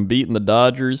away from beating the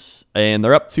Dodgers, and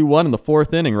they're up 2-1 in the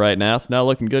 4th inning right now, so now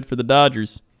looking good for the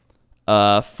Dodgers.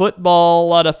 Football, a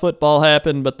lot of football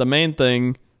happened, but the main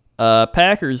thing,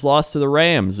 Packers lost to the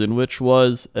Rams, in which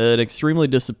was an extremely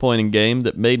disappointing game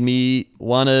that made me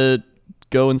want to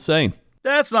go insane.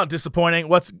 That's not disappointing.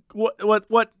 What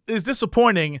is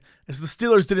disappointing is the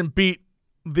Steelers didn't beat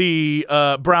the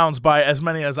Browns by as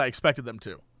many as I expected them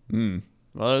to.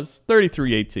 Well, it's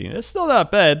 33-18. It's still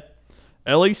not bad.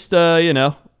 At least,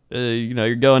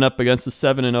 you're going up against the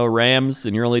 7-0 Rams,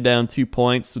 and you're only down 2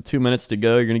 points with 2 minutes to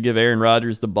go. You're going to give Aaron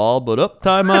Rodgers the ball, but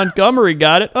Ty Montgomery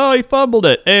got it. Oh, he fumbled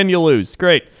it, and you lose.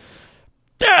 Great.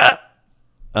 Yep.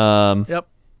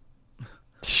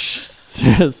 So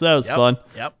that was fun.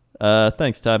 Yep.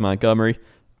 Thanks, Ty Montgomery.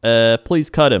 Please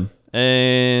cut him.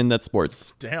 And that's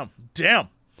sports. Damn.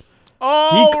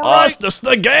 All He right. cost us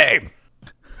the game.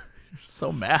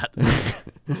 So mad.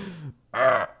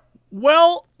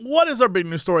 Well, what is our big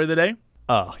news story of the day?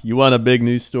 Oh, you want a big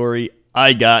news story?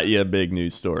 I got you a big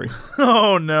news story.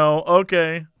 Oh, no.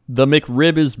 Okay. The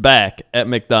McRib is back at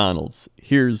McDonald's.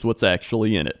 Here's what's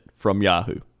actually in it from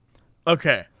Yahoo.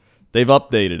 Okay. They've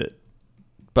updated it,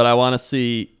 but I want to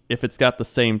see if it's got the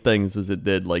same things as it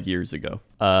did like years ago.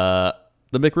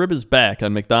 The McRib is back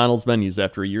on McDonald's menus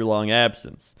after a year-long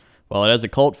absence. While it has a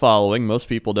cult following, most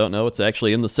people don't know what's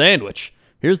actually in the sandwich.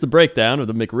 Here's the breakdown of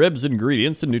the McRib's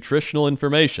ingredients and nutritional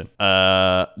information.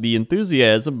 The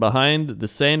enthusiasm behind the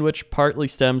sandwich partly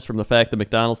stems from the fact that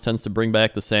McDonald's tends to bring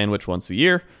back the sandwich once a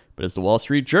year, but as the Wall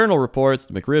Street Journal reports,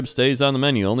 the McRib stays on the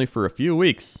menu only for a few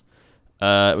weeks.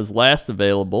 It was last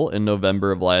available in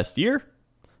November of last year,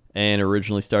 and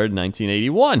originally started in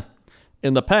 1981.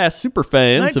 In the past,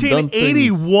 superfans have done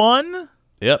things... 1981?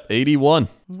 Yep, 81.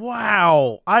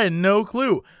 Wow. I had no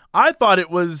clue. I thought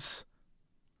it was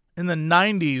in the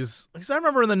 90s. Because I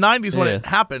remember in the 90s when it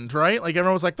happened, right? Like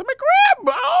everyone was like, the McRib!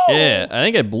 Oh! Yeah, I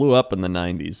think it blew up in the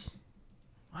 90s.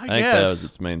 I think guess. that was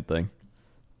its main thing.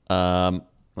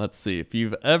 Let's see. If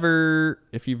you've never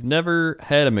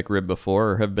had a McRib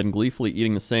before or have been gleefully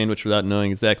eating the sandwich without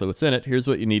knowing exactly what's in it, here's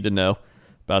what you need to know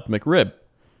about the McRib.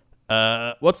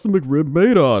 What's the McRib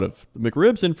made out of? The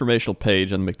McRib's informational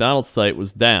page on the McDonald's site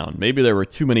was down. Maybe there were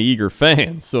too many eager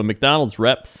fans, so a McDonald's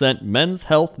rep sent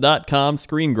menshealth.com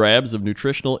screen grabs of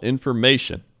nutritional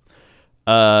information.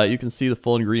 You can see the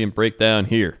full ingredient breakdown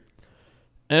here.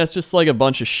 And it's just like a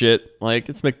bunch of shit. Like,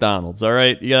 it's McDonald's, all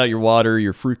right? You got your water,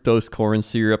 your fructose corn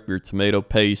syrup, your tomato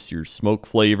paste, your smoke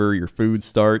flavor, your food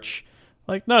starch.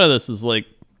 Like, none of this is, like,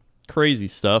 crazy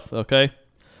stuff, okay?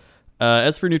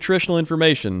 As for nutritional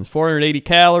information, 480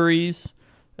 calories,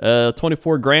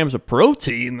 24 grams of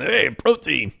protein. Hey,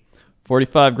 protein.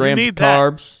 45 grams of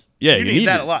carbs. Yeah, you need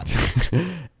that a lot.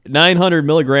 900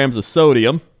 milligrams of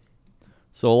sodium.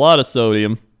 So a lot of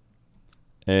sodium.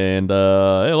 And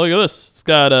hey, look at this. It's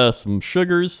got some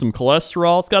sugars, some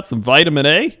cholesterol. It's got some vitamin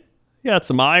A. You got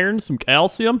some iron, some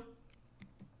calcium.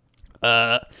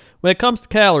 When it comes to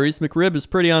calories, McRib is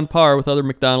pretty on par with other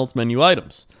McDonald's menu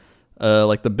items.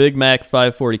 Like the Big Mac's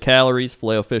 540 calories,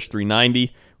 Filet-O-Fish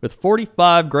 390. With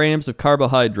 45 grams of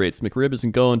carbohydrates, McRib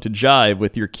isn't going to jive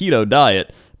with your keto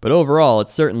diet, but overall,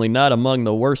 it's certainly not among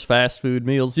the worst fast food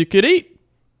meals you could eat.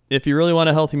 If you really want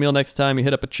a healthy meal next time you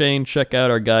hit up a chain, check out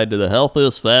our guide to the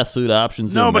healthiest fast food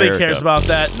options in America. Nobody cares about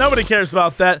that. Nobody cares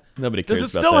about that. Nobody cares about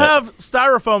that. Does it still have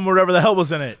styrofoam or whatever the hell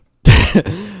was in it? They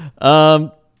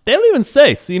don't even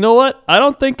say. So you know what? I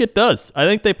don't think it does. I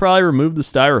think they probably removed the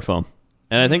styrofoam.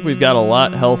 And I think we've got a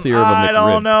lot healthier of a McRib. I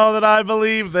don't know that I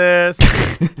believe this.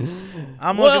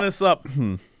 I'm looking this up.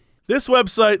 This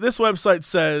website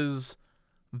says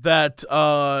that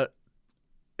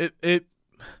it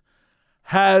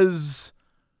has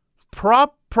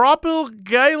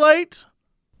propylgylate.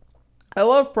 I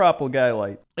love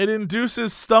propylgylate. It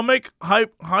induces stomach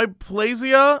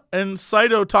hyplasia and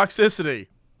cytotoxicity.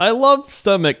 I love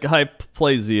stomach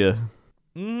hyplasia.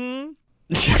 Mm-hmm.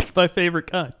 It's my favorite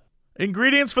kind.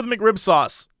 Ingredients for the McRib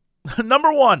sauce.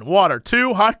 Number 1, water.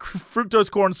 2, high fructose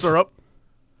corn syrup.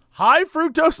 High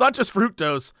fructose, not just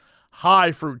fructose.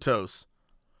 High fructose.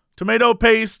 Tomato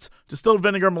paste, distilled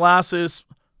vinegar, molasses,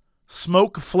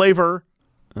 smoke flavor,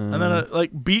 and then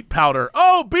beet powder.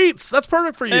 Oh, beets! That's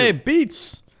perfect for you. Hey,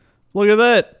 beets! Look at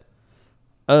that.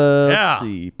 Let's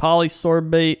see.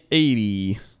 Polysorbate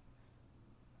 80.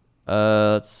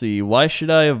 Let's see. Why should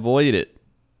I avoid it?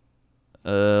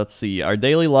 Let's see. Our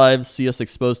daily lives see us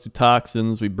exposed to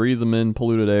toxins. We breathe them in,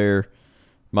 polluted air.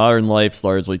 Modern life's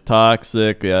largely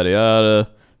toxic, yada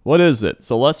yada. What is it? It's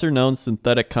a lesser-known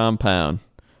synthetic compound.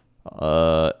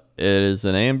 It is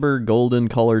an amber,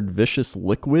 golden-colored viscous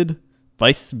liquid.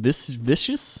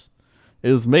 Vicious? It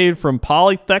is made from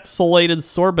polythexolated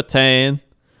sorbitan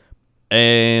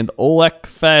and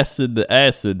oleic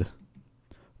acid.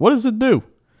 What does it do?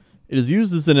 It is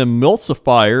used as an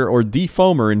emulsifier or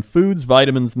defoamer in foods,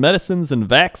 vitamins, medicines, and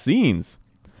vaccines.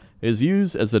 It is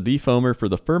used as a defoamer for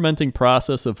the fermenting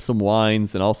process of some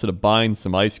wines and also to bind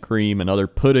some ice cream and other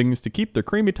puddings to keep their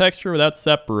creamy texture without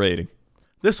separating.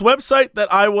 This website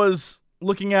that I was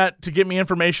looking at to get me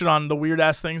information on the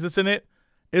weird-ass things that's in it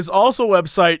is also a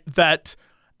website that,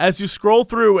 as you scroll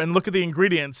through and look at the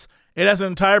ingredients, it has an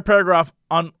entire paragraph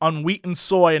on wheat and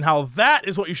soy and how that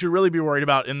is what you should really be worried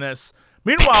about in this.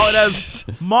 Meanwhile, it has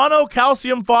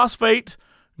monocalcium phosphate,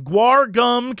 guar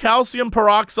gum, calcium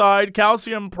peroxide,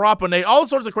 calcium propanate, all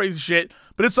sorts of crazy shit.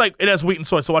 But it's like, it has wheat and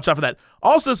soy, so watch out for that.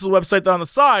 Also, this is a website that on the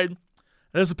side,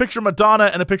 there's a picture of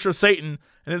Madonna and a picture of Satan,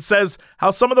 and it says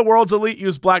how some of the world's elite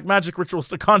use black magic rituals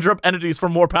to conjure up entities for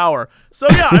more power. So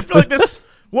yeah, I feel like this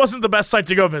wasn't the best site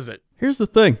to go visit. Here's the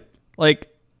thing.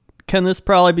 Can this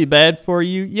probably be bad for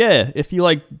you? Yeah, if you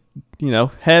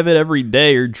have it every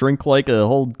day or drink a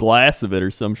whole glass of it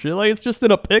or some shit. It's just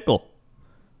in a pickle.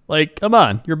 Come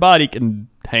on, your body can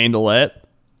handle that.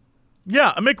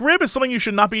 Yeah, a McRib is something you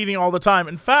should not be eating all the time.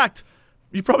 In fact,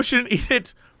 you probably shouldn't eat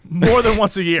it more than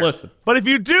once a year. Listen. But if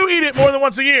you do eat it more than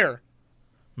once a year,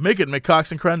 make it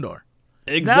McCox and Crendor.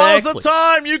 Exactly. Now's the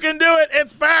time. You can do it.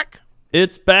 It's back.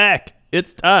 It's back.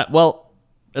 It's time. Well,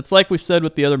 it's like we said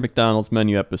with the other McDonald's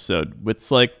menu episode. It's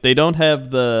like they don't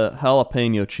have the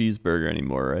jalapeno cheeseburger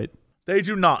anymore, right? They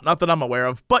do not. Not that I'm aware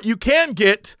of. But you can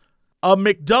get a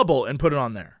McDouble and put it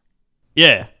on there.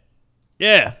 Yeah.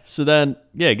 Yeah. So then,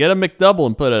 get a McDouble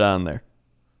and put it on there.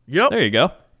 Yep. There you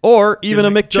go. Or even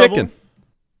a McChicken.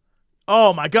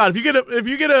 Oh my God! If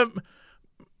you get a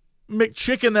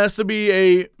McChicken, that has to be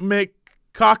a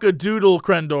McCockadoodle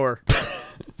Crendor.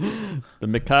 The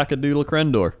McCockadoodle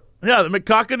Crendor. Yeah, the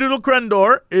McCockadoodle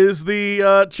Crendor is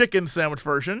the chicken sandwich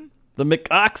version. The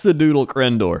McOxadoodle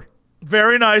Crendor.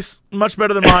 Very nice. Much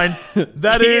better than mine.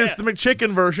 That is the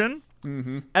McChicken version.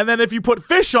 Mm-hmm. And then if you put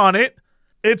fish on it,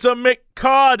 it's a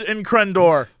McCod and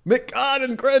Crendor. McCod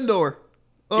and Crendor.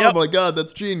 Oh my God,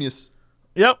 that's genius.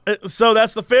 Yep. So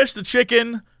that's the fish, the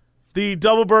chicken, the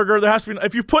double burger. There has to be,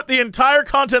 if you put the entire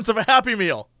contents of a Happy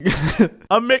Meal,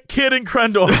 a McKid and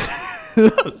Crendor.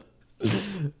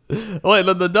 Wait,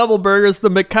 the double burger is the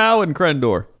McCow and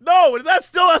Crendor. No, that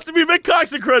still has to be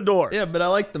McCox and Crendor. Yeah, but I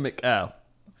like the McCow.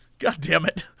 God damn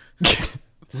it.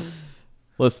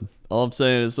 Listen, all I'm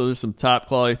saying is those are some top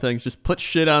quality things. Just put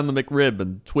shit on the McRib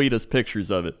and tweet us pictures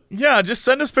of it. Yeah, just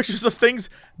send us pictures of things.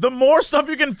 The more stuff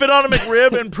you can fit on a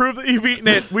McRib and prove that you've eaten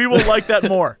it, we will like that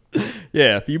more.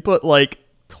 Yeah, if you put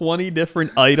 20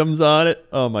 different items on it.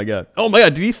 Oh my God. Oh my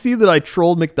God, did you see that I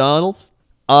trolled McDonald's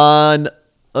on,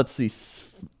 let's see,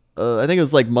 I think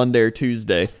it was Monday or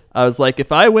Tuesday. I was like,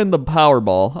 if I win the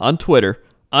Powerball on Twitter,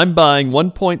 I'm buying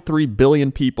 1.3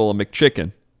 billion people a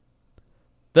McChicken.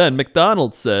 Then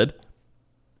McDonald's said,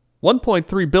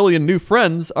 1.3 billion new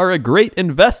friends are a great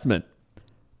investment.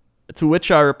 To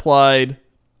which I replied,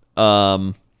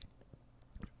 I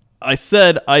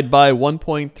said I'd buy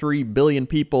 1.3 billion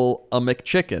people a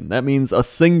McChicken. That means a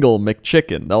single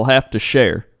McChicken. They'll have to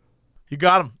share. You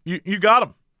got him. You got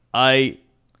him. I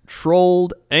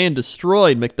trolled and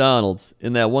destroyed McDonald's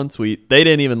in that one tweet. They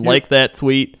didn't even like that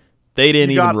tweet. They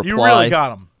didn't even reply. You really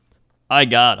got him. I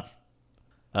got him.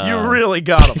 You really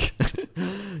got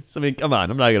him. So, I mean, come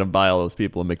on. I'm not going to buy all those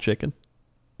people a McChicken.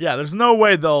 Yeah, there's no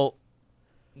way they'll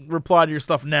reply to your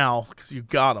stuff now because you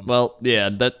got them. Well, yeah,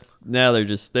 now they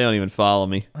don't even follow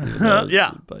me.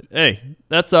 Yeah. But hey,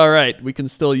 that's all right. We can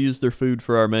still use their food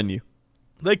for our menu.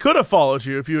 They could have followed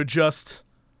you if you had just,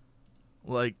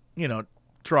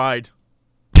 tried.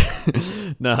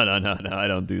 No, I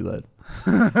don't do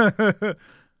that.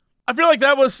 I feel like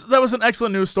that was an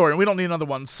excellent news story, and we don't need another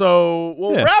one. So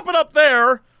we'll wrap it up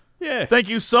there. Yeah. Thank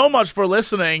you so much for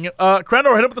listening.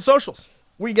 Crendor, hit up with the socials.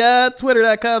 We got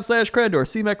twitter.com/Crendor.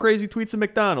 See my crazy tweets at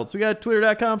McDonald's. We got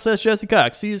twitter.com/Jesse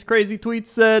Cox. See his crazy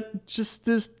tweets just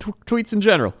his tweets in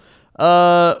general.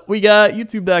 We got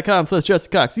youtube.com/Jesse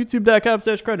Cox.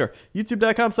 YouTube.com/Crendor.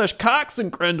 YouTube.com/Cox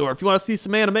and Crendor if you want to see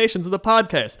some animations of the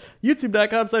podcast.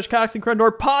 YouTube.com/Cox and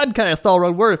Crendor podcast, all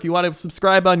one word, if you want to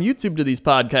subscribe on YouTube to these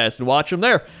podcasts and watch them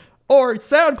there. Or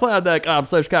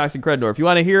SoundCloud.com/Cox and Crendor if you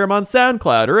want to hear them on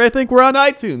SoundCloud. Or I think we're on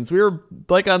iTunes. We were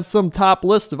like on some top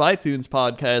list of iTunes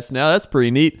podcasts now. That's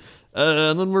pretty neat.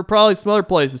 And then we're probably some other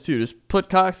places too. Just put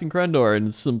Cox and Crendor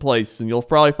in some place and you'll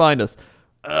probably find us.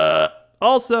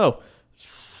 Also,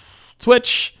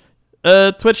 Twitch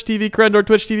TV Crendor,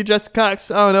 Twitch TV Jesse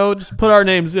Cox. I don't know. Just put our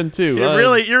names in too.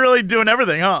 You're really doing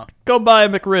everything, huh? Go buy a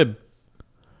McRib.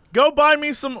 Go buy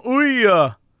me some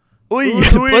ouya.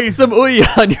 Put some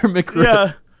ouya on your McRib.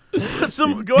 Yeah.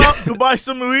 Go out, go buy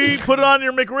some ouya, put it on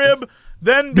your McRib,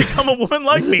 then become a woman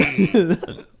like me.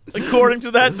 According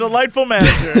to that delightful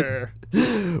manager.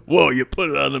 Whoa, you put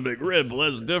it on the McRib. Well,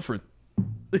 that's different.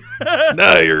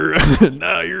 now you're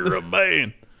a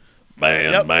man.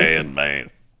 Man.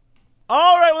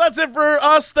 All right, well, that's it for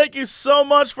us. Thank you so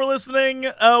much for listening,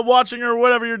 watching, or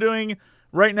whatever you're doing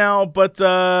right now. But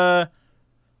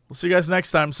we'll see you guys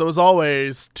next time. So, as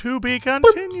always, to be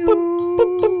continued.